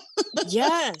counterintuitive,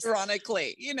 Yes.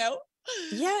 ironically, you know?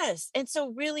 Yes. And so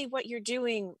really what you're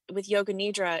doing with Yoga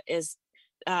Nidra is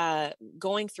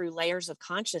going through layers of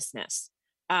consciousness.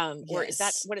 Or is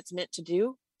that Yes. what it's meant to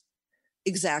do?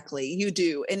 Exactly, you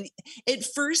do. And at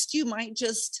first you might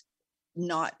just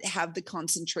not have the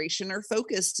concentration or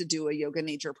focus to do a yoga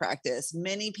nidra practice.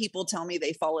 Many people tell me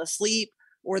they fall asleep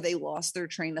or they lost their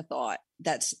train of thought.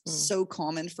 That's Mm. so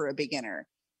common for a beginner.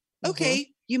 Mhm.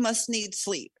 Okay, you must need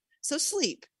sleep. So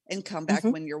sleep and come back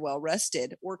Mhm. when you're well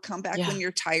rested, or come back Yeah. when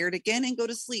you're tired again and go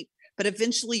to sleep. But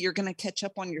eventually you're going to catch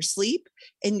up on your sleep,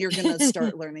 and you're going to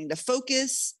start learning to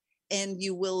focus, and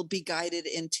you will be guided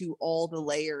into all the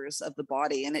layers of the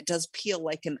body. And it does peel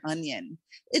like an onion.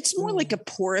 It's more like a Mm.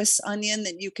 porous onion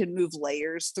that you can move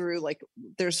layers through. Like,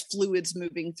 there's fluids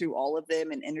moving through all of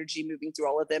them and energy moving through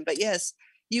all of them. But yes,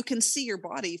 you can see your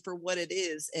body for what it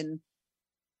is. And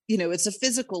you know, it's a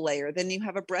physical layer. Then you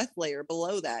have a breath layer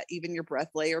below that. Even your breath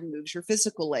layer moves your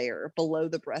physical layer. Below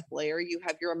the breath layer, you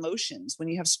have your emotions. When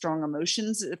you have strong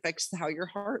emotions, it affects how your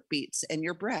heart beats and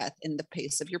your breath and the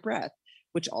pace of your breath,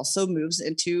 which also moves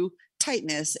into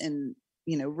tightness and,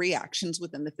 you know, reactions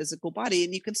within the physical body.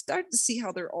 And you can start to see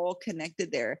how they're all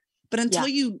connected there. But until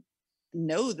Yeah. you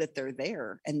know that they're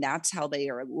there and that's how they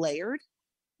are layered,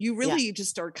 you Yeah. really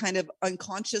just are kind of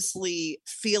unconsciously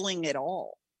feeling it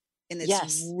all. And it's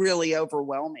Yes. really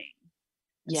overwhelming.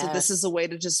 And so this is Yes. a way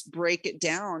to just break it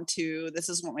down to, this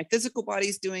is what my physical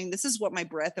body's doing. This is what my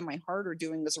breath and my heart are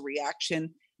doing as a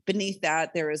reaction. Beneath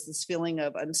that, there is this feeling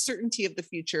of uncertainty of the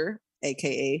future,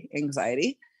 AKA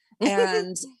anxiety.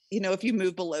 And, you know, if you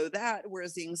move below that,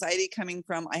 where's the anxiety coming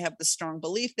from? I have the strong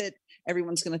belief that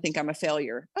everyone's going to think I'm a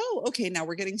failure. Oh, okay. Now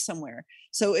we're getting somewhere.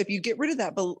 So if you get rid of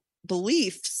that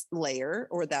beliefs layer,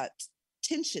 or that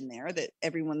tension there, that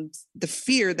the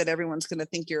fear that everyone's going to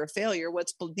think you're a failure,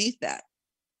 what's beneath that?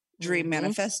 Dream Mhm.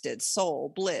 manifested,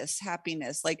 soul, bliss,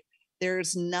 happiness. Like,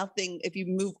 there's nothing. If you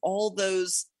move all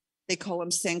those, they call them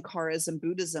sankharas in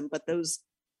Buddhism, but those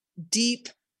deep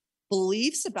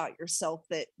beliefs about yourself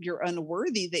that you're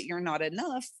unworthy, that you're not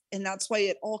enough. And that's why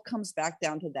it all comes back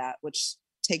down to that, which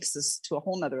takes us to a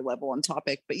whole nother level on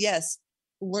topic. But yes,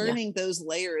 Yeah. learning those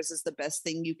layers is the best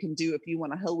thing you can do if you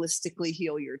want to holistically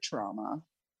heal your trauma,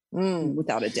 Mm.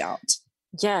 without a doubt.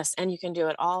 Yes. And you can do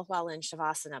it all while in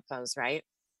Shavasana pose, right?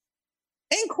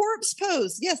 And corpse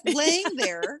pose, yes, laying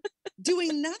there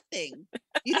doing nothing.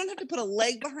 You don't have to put a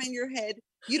leg behind your head.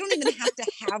 You don't even have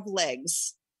to have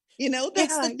legs. You know,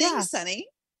 that's Yeah. the thing, Yeah. Sunny.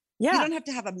 You Yeah. don't have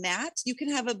to have a mat. You can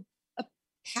have a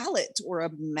pallet or a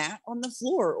mat on the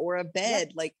floor or a Yeah.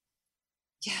 bed. Like,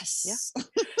 Yeah. yes.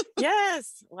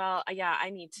 Yes. Well, yeah, I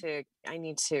need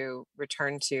to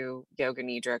return to Yoga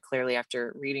Nidra. Clearly,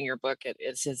 after reading your book, it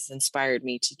has inspired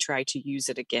me to try to use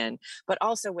it again, but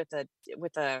also with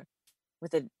a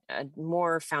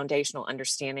more foundational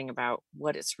understanding about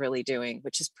what it's really doing,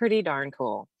 which is pretty darn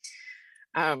cool.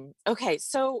 Okay,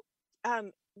 so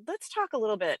let's talk a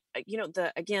little bit. You know,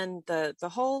 the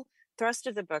whole thrust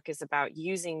of the book is about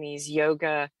using these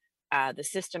yoga, the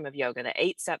system of yoga, the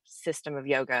 8-step system of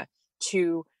yoga,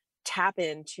 to tap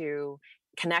into,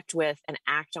 connect with, and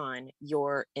act on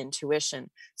your intuition.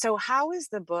 So, how is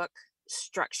the book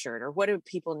structured, or what do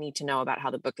people need to know about how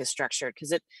the book is structured?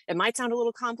 Because it might sound a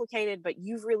little complicated, but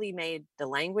you've really made the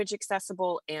language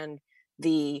accessible and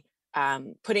the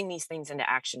putting these things into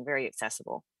action very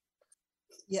accessible.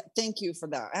 Yeah, thank you for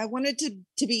that. I wanted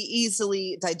to be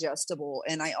easily digestible.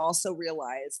 And I also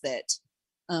realized that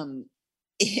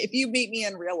if you meet me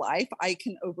in real life, I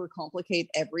can overcomplicate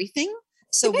everything.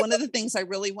 So one of the things I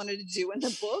really wanted to do in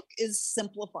the book is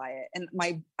simplify it. And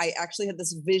I actually had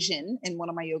this vision in one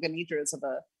of my yoga nidras of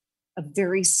a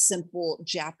very simple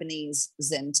Japanese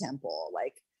Zen temple,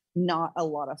 like not a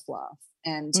lot of fluff.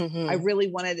 And I really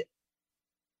wanted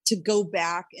to go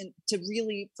back and to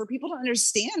really, for people to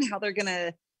understand how they're going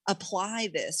to apply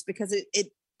this, because it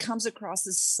comes across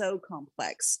as so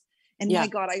complex. And my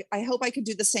God, I hope I could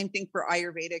do the same thing for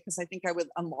Ayurveda, because I think I would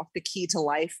unlock the key to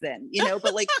life then,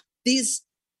 but like these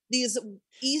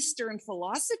Eastern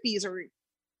philosophies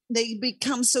they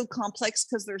become so complex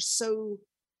because they're so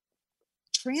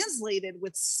translated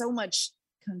with so much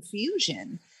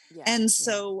confusion. And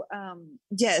so,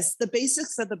 yes, the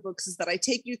basics of the books is that I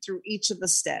take you through each of the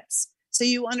steps so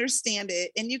you understand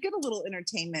it, and you get a little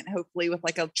entertainment, hopefully, with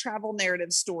like a travel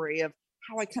narrative story of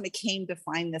how I kind of came to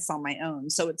find this on my own.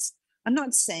 So I'm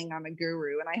not saying I'm a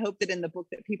guru. And I hope that in the book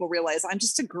that people realize I'm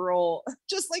just a girl,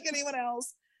 just like anyone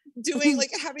else, doing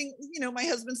like having, my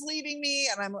husband's leaving me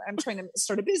and I'm trying to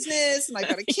start a business and I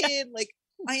got a kid. Like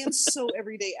I am so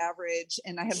everyday average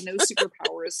and I have no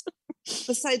superpowers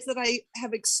besides that I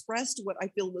have expressed what I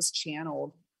feel was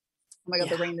channeled. Oh my God,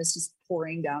 the rain is just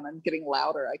pouring down. I'm getting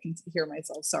louder. I can hear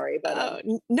myself. Sorry. But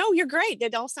no, you're great.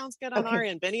 It all sounds good on our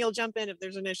end. Benny will jump in if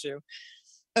there's an issue.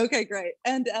 Okay, great.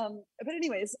 And, but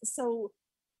anyways, so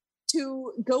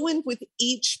to go in with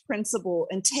each principle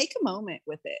and take a moment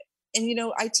with it. And,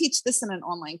 I teach this in an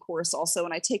online course also,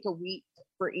 and I take a week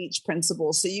for each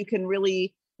principle so you can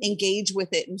really engage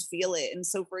with it and feel it. And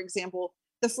so, for example,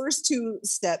 the first 2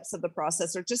 steps of the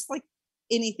process are just like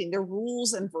anything. They're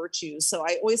rules and virtues. So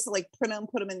I always like print them,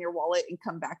 put them in your wallet and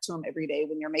come back to them every day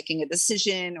when you're making a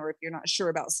decision or if you're not sure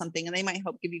about something, and they might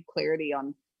help give you clarity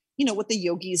on what the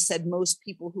yogis said. Most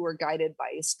people who are guided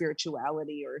by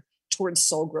spirituality or towards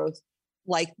soul growth,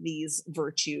 like these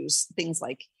virtues, things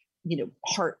like,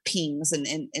 heart pings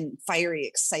and fiery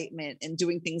excitement and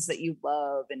doing things that you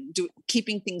love and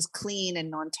keeping things clean and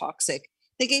non-toxic.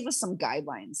 They gave us some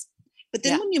guidelines. But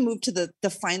then when you move to the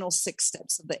final 6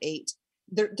 steps of the 8,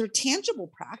 they're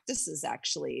tangible practices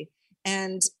actually.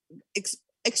 And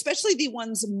especially the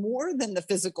ones more than the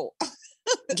physical,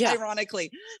 ironically.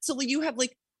 So you have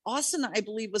like asana, I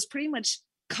believe, was pretty much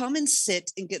come and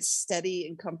sit and get steady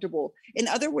and comfortable. In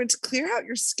other words, clear out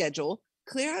your schedule,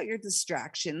 clear out your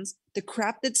distractions, the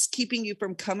crap that's keeping you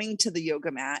from coming to the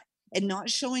yoga mat and not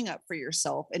showing up for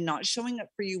yourself and not showing up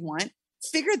for you want.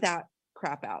 Figure that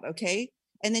crap out, okay?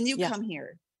 And then you come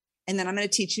here, and then I'm going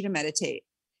to teach you to meditate.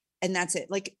 And that's it.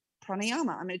 Like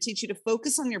pranayama, I'm going to teach you to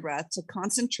focus on your breath, to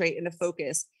concentrate and to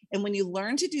focus. And when you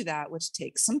learn to do that, which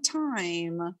takes some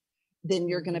time, then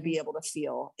you're going to be able to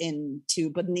feel into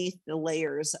beneath the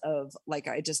layers of, like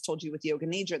I just told you with Yoga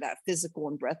Nidra, that physical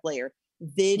and breath layer.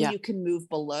 Then you can move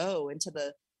below into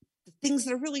the things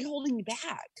that are really holding you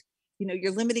back,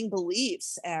 your limiting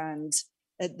beliefs and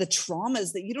the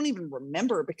traumas that you don't even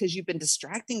remember because you've been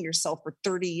distracting yourself for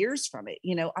 30 years from it.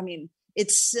 I mean,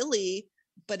 it's silly,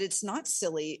 but it's not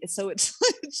silly. So it's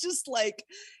just like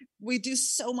we do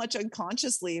so much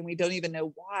unconsciously and we don't even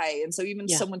know why. And so even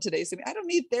someone today said, I don't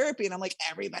need therapy. And I'm like,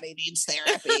 everybody needs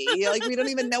therapy. Like we don't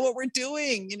even know what we're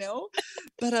doing,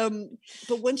 but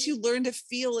once you learn to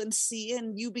feel and see,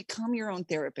 and you become your own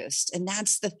therapist. And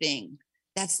that's the thing.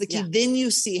 That's the key. Yeah. Then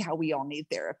you see how we all need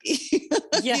therapy.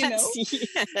 Yes.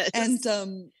 And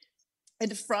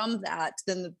from that,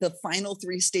 then the final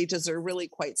 3 stages are really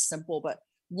quite simple, but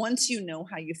once you know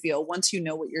how you feel, once you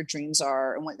know what your dreams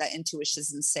are and what that intuition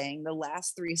is saying, the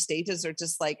last 3 stages are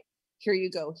just like, here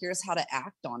you go. Here's how to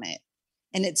act on it.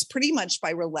 And it's pretty much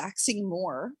by relaxing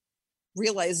more,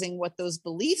 realizing what those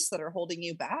beliefs that are holding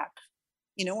you back.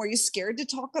 Are you scared to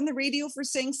talk on the radio for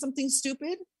saying something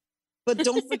stupid? But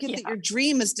don't forget that your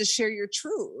dream is to share your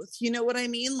truth. You know what I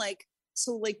mean?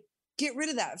 Get rid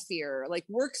of that fear,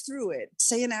 work through it,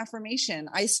 say an affirmation.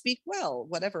 I speak well,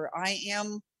 whatever. I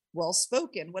am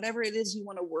well-spoken, whatever it is you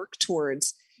want to work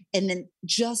towards. And then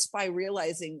just by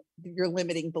realizing your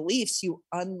limiting beliefs, you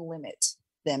unlimit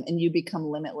them and you become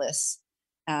limitless.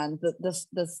 And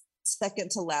the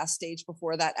second to last stage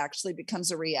before that actually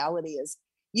becomes a reality is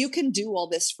you can do all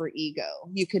this for ego.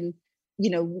 You can,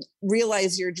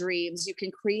 realize your dreams. You can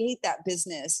create that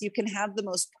business. You can have the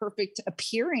most perfect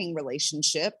appearing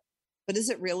relationship, but is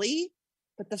it really?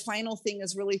 But the final thing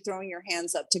is really throwing your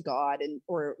hands up to God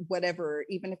or whatever,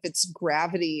 even if it's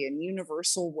gravity and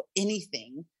universal,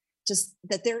 anything, just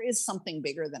that there is something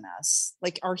bigger than us.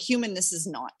 Like our humanness is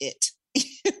not it.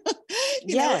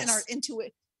 you know, and our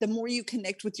intuition, the more you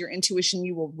connect with your intuition,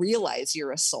 you will realize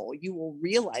you're a soul. You will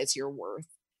realize your worth.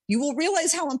 you will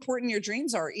realize how important your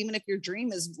dreams are, even if your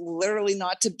dream is literally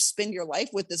not to spend your life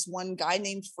with this one guy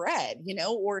named Fred,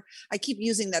 or I keep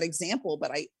using that example,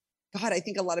 but I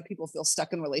think a lot of people feel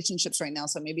stuck in relationships right now.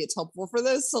 So maybe it's helpful for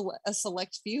those a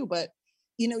select few, but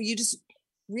you just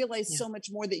realize so much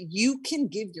more that you can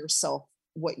give yourself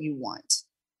what you want.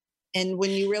 And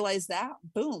when you realize that,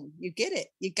 boom, you get it.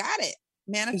 You got it.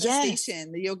 Manifestation. Yes.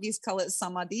 The yogis call it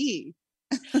samadhi.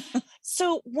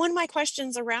 So one of my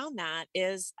questions around that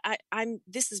is,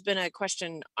 this has been a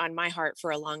question on my heart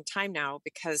for a long time now,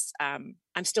 because I'm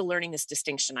still learning this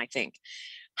distinction, I think.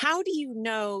 How do you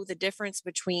know the difference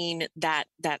between that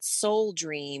soul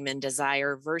dream and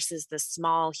desire versus the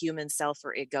small human self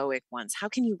or egoic ones? How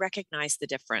can you recognize the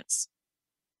difference?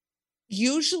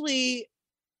 Usually,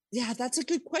 yeah, that's a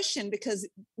good question, because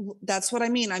that's what I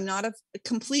mean. I'm not a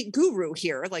complete guru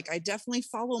here. Like, I definitely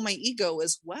follow my ego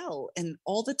as well, and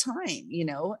all the time,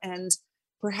 and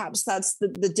perhaps that's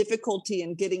the difficulty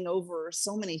in getting over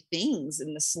so many things,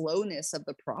 and the slowness of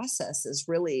the process is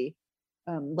really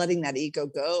letting that ego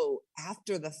go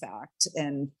after the fact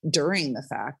and during the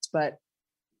fact. But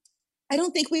I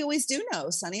don't think we always do know,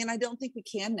 Sunny, and I don't think we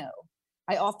can know.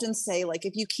 I often say, like,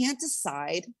 if you can't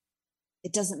decide,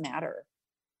 it doesn't matter.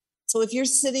 So if you're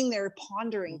sitting there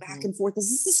pondering back and forth, is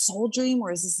this a soul dream or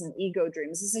is this an ego dream?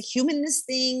 Is this a humanness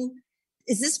thing?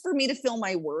 Is this for me to feel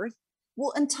my worth?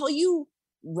 Well, until you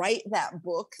write that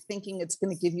book thinking it's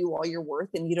going to give you all your worth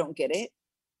and you don't get it,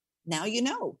 now you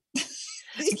know.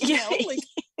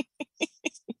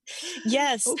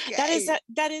 Yes, okay.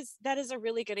 that is a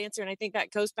really good answer. And I think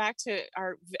that goes back to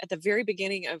at the very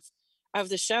beginning of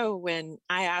the show, when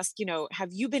I asked, have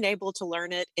you been able to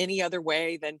learn it any other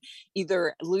way than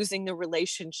either losing the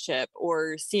relationship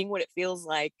or seeing what it feels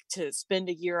like to spend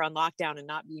a year on lockdown and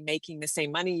not be making the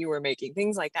same money you were making,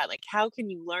 things like that. Like, how can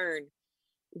you learn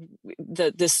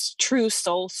this true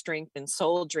soul strength and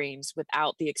soul dreams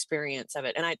without the experience of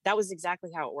it? And that was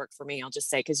exactly how it worked for me. I'll just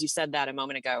say, because you said that a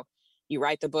moment ago, you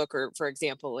write the book, or for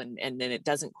example, and then it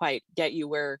doesn't quite get you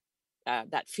where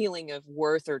that feeling of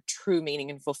worth or true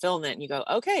meaning and fulfillment, and you go,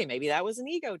 okay, maybe that was an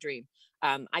ego dream.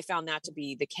 I found that to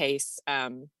be the case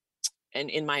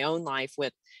in my own life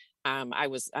with I'm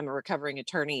a recovering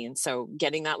attorney, and so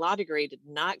getting that law degree did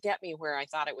not get me where I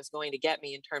thought it was going to get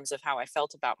me in terms of how I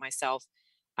felt about myself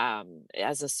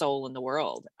as a soul in the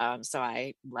world. So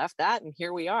I left that, and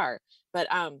here we are. But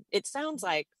it sounds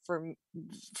like from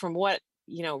what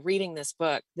reading this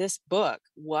book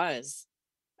was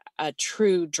a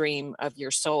true dream of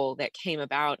your soul that came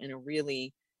about in a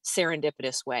really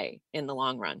serendipitous way in the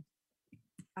long run.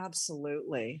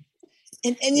 Absolutely.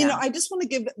 And I just want to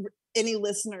give any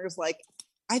listeners, like,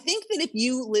 I think that if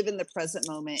you live in the present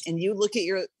moment and you look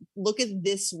at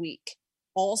this week,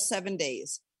 all 7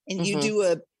 days, and you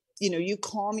do you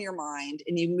calm your mind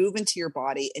and you move into your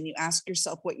body and you ask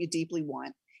yourself what you deeply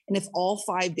want. And if all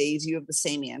 5 days you have the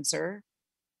same answer,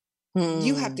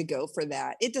 you have to go for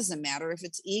that. It doesn't matter if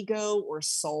it's ego or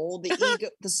soul.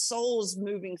 The soul is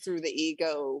moving through the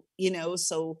ego,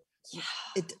 so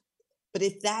but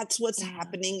if that's what's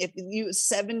happening, if you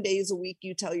 7 days a week,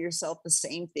 you tell yourself the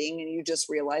same thing and you just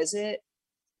realize it,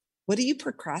 what are you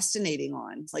procrastinating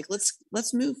on? Like,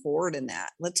 let's move forward in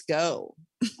that. Let's go.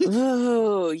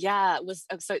 Oh, yeah. It was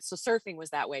so surfing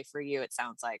was that way for you, it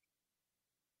sounds like.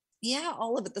 Yeah,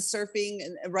 all of it, the surfing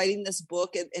and writing this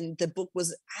book, and the book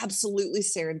was absolutely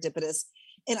serendipitous.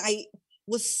 And I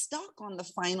was stuck on the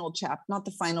final chapter, not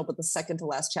the final, but the second to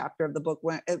last chapter of the book,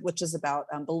 which is about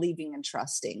believing and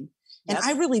trusting. And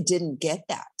I really didn't get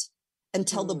that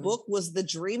until the book was the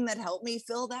dream that helped me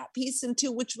fill that piece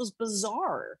into, which was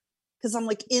bizarre. Because I'm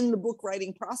like in the book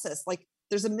writing process, like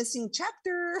there's a missing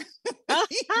chapter,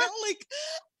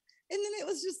 and then it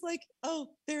was just like, oh,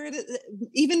 there it is.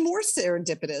 Even more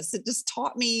serendipitous. It just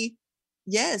taught me,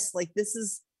 yes, like this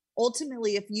is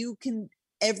ultimately, if you can,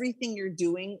 everything you're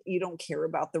doing, you don't care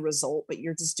about the result, but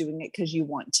you're just doing it because you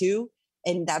want to.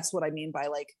 And that's what I mean by,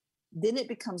 like, then it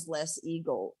becomes less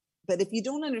ego. But if you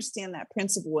don't understand that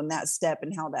principle and that step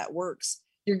and how that works,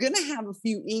 you're going to have a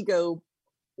few ego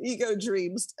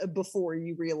dreams before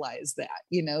you realize that,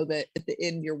 that at the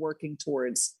end you're working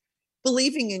towards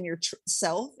believing in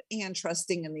yourself and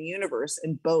trusting in the universe,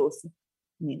 and both,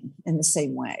 in the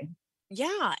same way.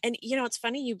 Yeah. And, it's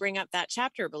funny you bring up that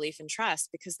chapter, Belief and Trust,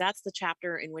 because that's the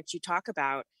chapter in which you talk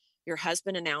about your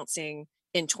husband announcing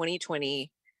in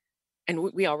 2020, and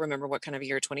we all remember what kind of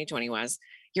year 2020 was.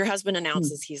 Your husband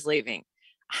announces he's leaving.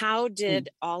 How did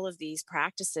all of these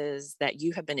practices that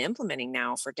you have been implementing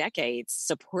now for decades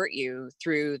support you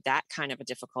through that kind of a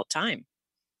difficult time?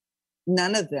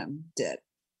 None of them did.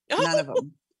 None of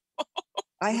them.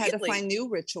 I had to Really? find new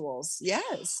rituals.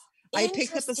 Yes. I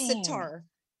picked up a Interesting. sitar.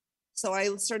 So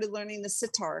I started learning the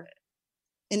sitar.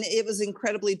 And it was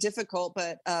incredibly difficult,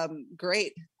 but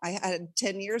great. I had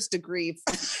 10 years to grieve.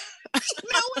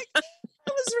 Like, I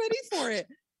was ready for it.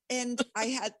 And I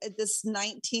had this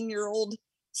 19-year-old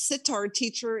sitar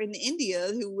teacher in India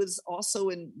who was also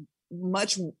in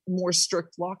much more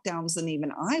strict lockdowns than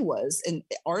even I was. And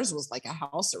ours was like a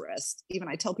house arrest. Even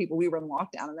I tell people we were in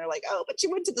lockdown and they're like, oh, but you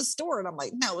went to the store. And I'm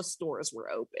like, no, stores were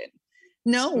open.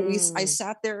 No, I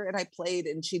sat there and I played,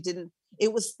 and she didn't,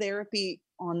 it was therapy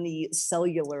on the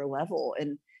cellular level.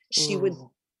 And she would,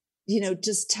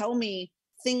 just tell me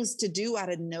things to do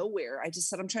out of nowhere. I just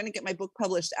said, I'm trying to get my book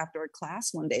published after a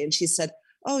class one day. And she said,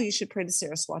 oh, you should pray to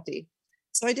Saraswati.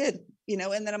 So I did,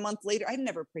 and then a month later, I'd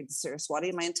never prayed to Saraswati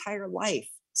in my entire life,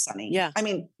 Sunny. Yeah. I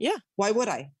mean, yeah. Why would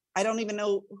I? I don't even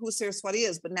know who Saraswati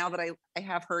is, but now that I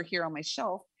have her here on my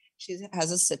shelf, she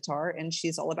has a sitar and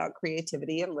she's all about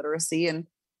creativity and literacy. And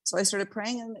so I started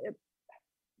praying, and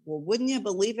wouldn't you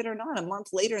believe it or not, a month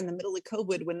later in the middle of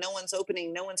COVID, when no one's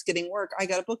opening, no one's getting work, I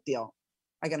got a book deal.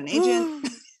 I got an agent.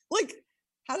 Like,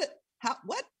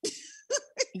 what?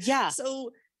 Yeah.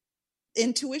 So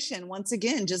intuition, once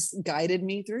again, just guided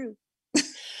me through.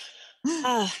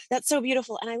 That's so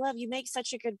beautiful. And I love, you make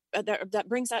such a good, that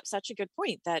brings up such a good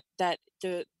point, that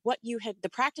the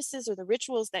practices or the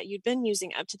rituals that you'd been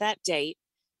using up to that date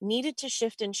needed to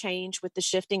shift and change with the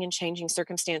shifting and changing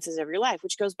circumstances of your life,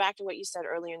 which goes back to what you said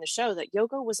earlier in the show, that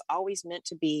yoga was always meant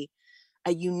to be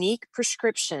a unique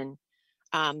prescription,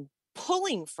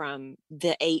 pulling from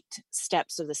the 8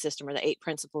 steps of the system, or the 8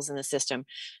 principles in the system,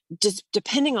 just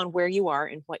depending on where you are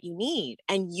and what you need.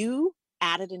 And you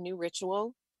added a new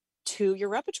ritual to your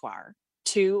repertoire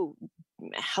to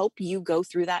help you go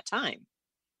through that time.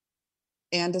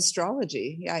 And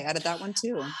astrology. Yeah, I added that one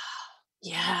too.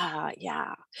 Yeah.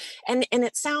 And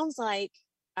it sounds like,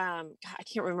 I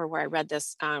can't remember where I read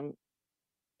this.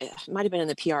 It might have been in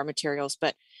the PR materials,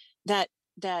 but that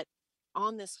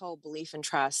on this whole belief and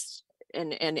trust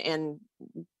and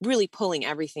really pulling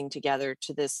everything together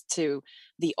to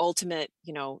the ultimate,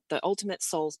 the ultimate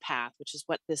soul's path, which is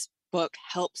what this book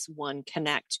helps one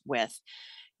connect with.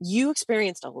 You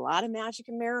experienced a lot of magic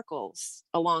and miracles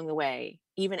along the way,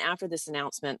 even after this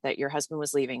announcement that your husband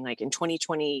was leaving. Like in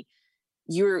 2020,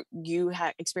 you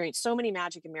had experienced so many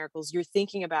magic and miracles. You're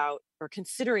thinking about or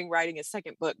considering writing a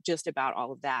second book just about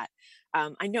all of that.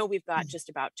 I know we've got just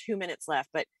about 2 minutes left,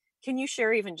 but can you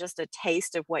share even just a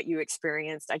taste of what you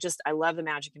experienced? I love the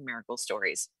magic and miracle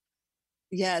stories.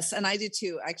 Yes. And I do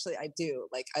too. Actually, I do.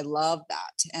 Like, I love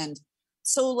that. And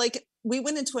so, like, we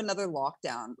went into another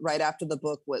lockdown right after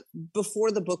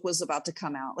before the book was about to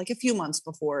come out, like a few months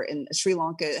before, and Sri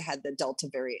Lanka had the Delta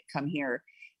variant come here.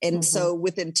 And so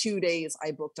within 2 days,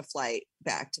 I booked a flight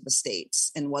back to the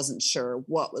States and wasn't sure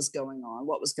what was going on,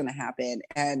 what was going to happen.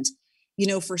 And,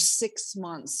 for 6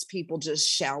 months, people just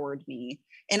showered me.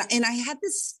 And I had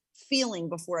this feeling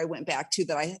before I went back too,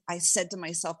 that I said to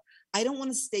myself, I don't want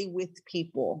to stay with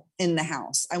people in the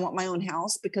house. I want my own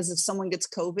house, because if someone gets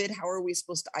COVID, how are we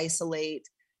supposed to isolate?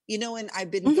 And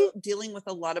I've been dealing with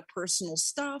a lot of personal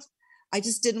stuff. I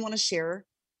just didn't want to share.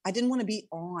 I didn't want to be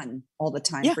on all the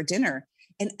time for dinner.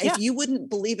 And if you wouldn't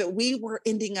believe it, we were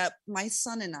ending up, my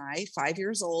son and I, 5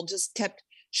 years old, just kept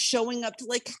showing up to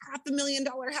like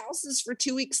 $500,000 houses for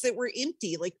 2 weeks that were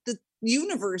empty. Like, the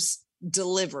universe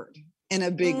delivered in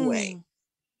a big way.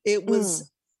 It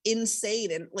was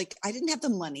insane. And like, I didn't have the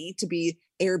money to be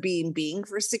Airbnb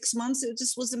for 6 months. It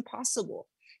just was impossible.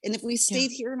 And if we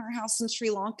stayed here in our house in Sri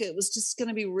Lanka, it was just going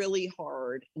to be really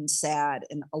hard and sad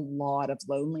and a lot of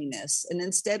loneliness. And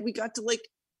instead we got to like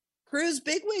cruise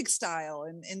bigwig style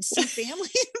and see family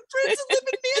and friends and live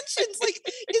in mansions. Like,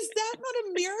 is that not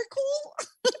a miracle?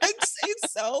 I'd say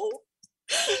so.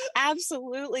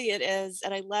 Absolutely it is.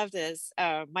 And I love this.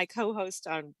 My co-host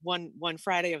on one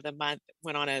Friday of the month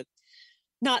went on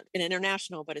not an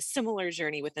international, but a similar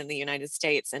journey within the United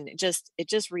States. And it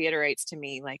just reiterates to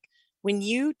me, like, when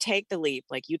you take the leap,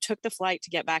 like you took the flight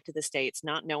to get back to the States,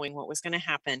 not knowing what was going to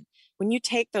happen. When you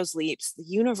take those leaps, the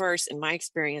universe, in my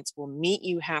experience, will meet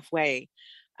you halfway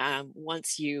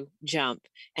once you jump.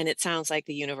 And it sounds like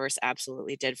the universe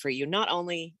absolutely did for you, not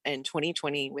only in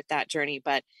 2020 with that journey,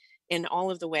 but in all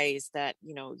of the ways that,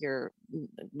 you're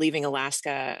leaving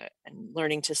Alaska and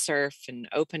learning to surf and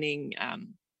opening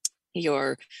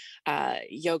your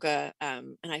yoga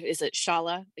is it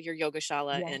Shala, your yoga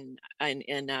Shala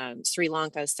in Sri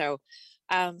Lanka. So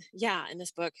and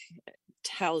this book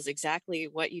tells exactly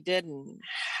what you did and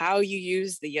how you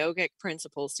use the yogic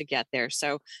principles to get there.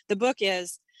 So the book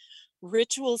is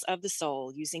Rituals of the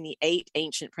Soul, using the 8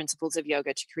 ancient principles of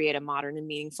yoga to create a modern and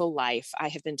meaningful life. I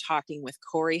have been talking with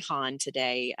Corey Hahn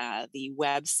today. The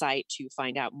website to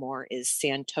find out more is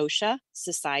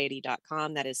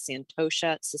santoshasociety.com. That is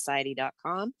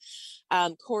santoshasociety.com.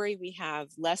 Corey, we have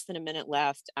less than a minute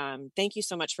left. Thank you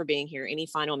so much for being here. Any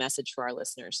final message for our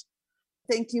listeners?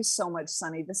 Thank you so much,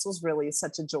 Sunny. This was really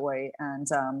such a joy. And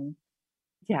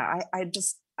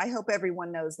I hope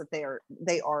everyone knows that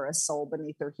they are a soul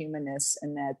beneath their humanness,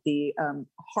 and that the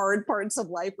hard parts of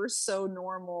life are so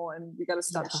normal, and we got to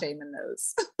stop shaming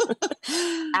those.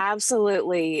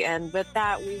 Absolutely. And with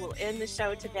that, we will end the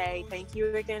show today. Thank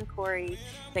you again, Corey.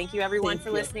 Thank you, everyone, for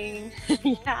listening.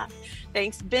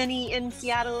 Thanks, Benny in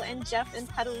Seattle and Jeff in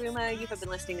Petaluma. You have been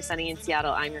listening to Sunny in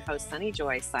Seattle. I'm your host, Sunny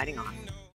Joy, signing off.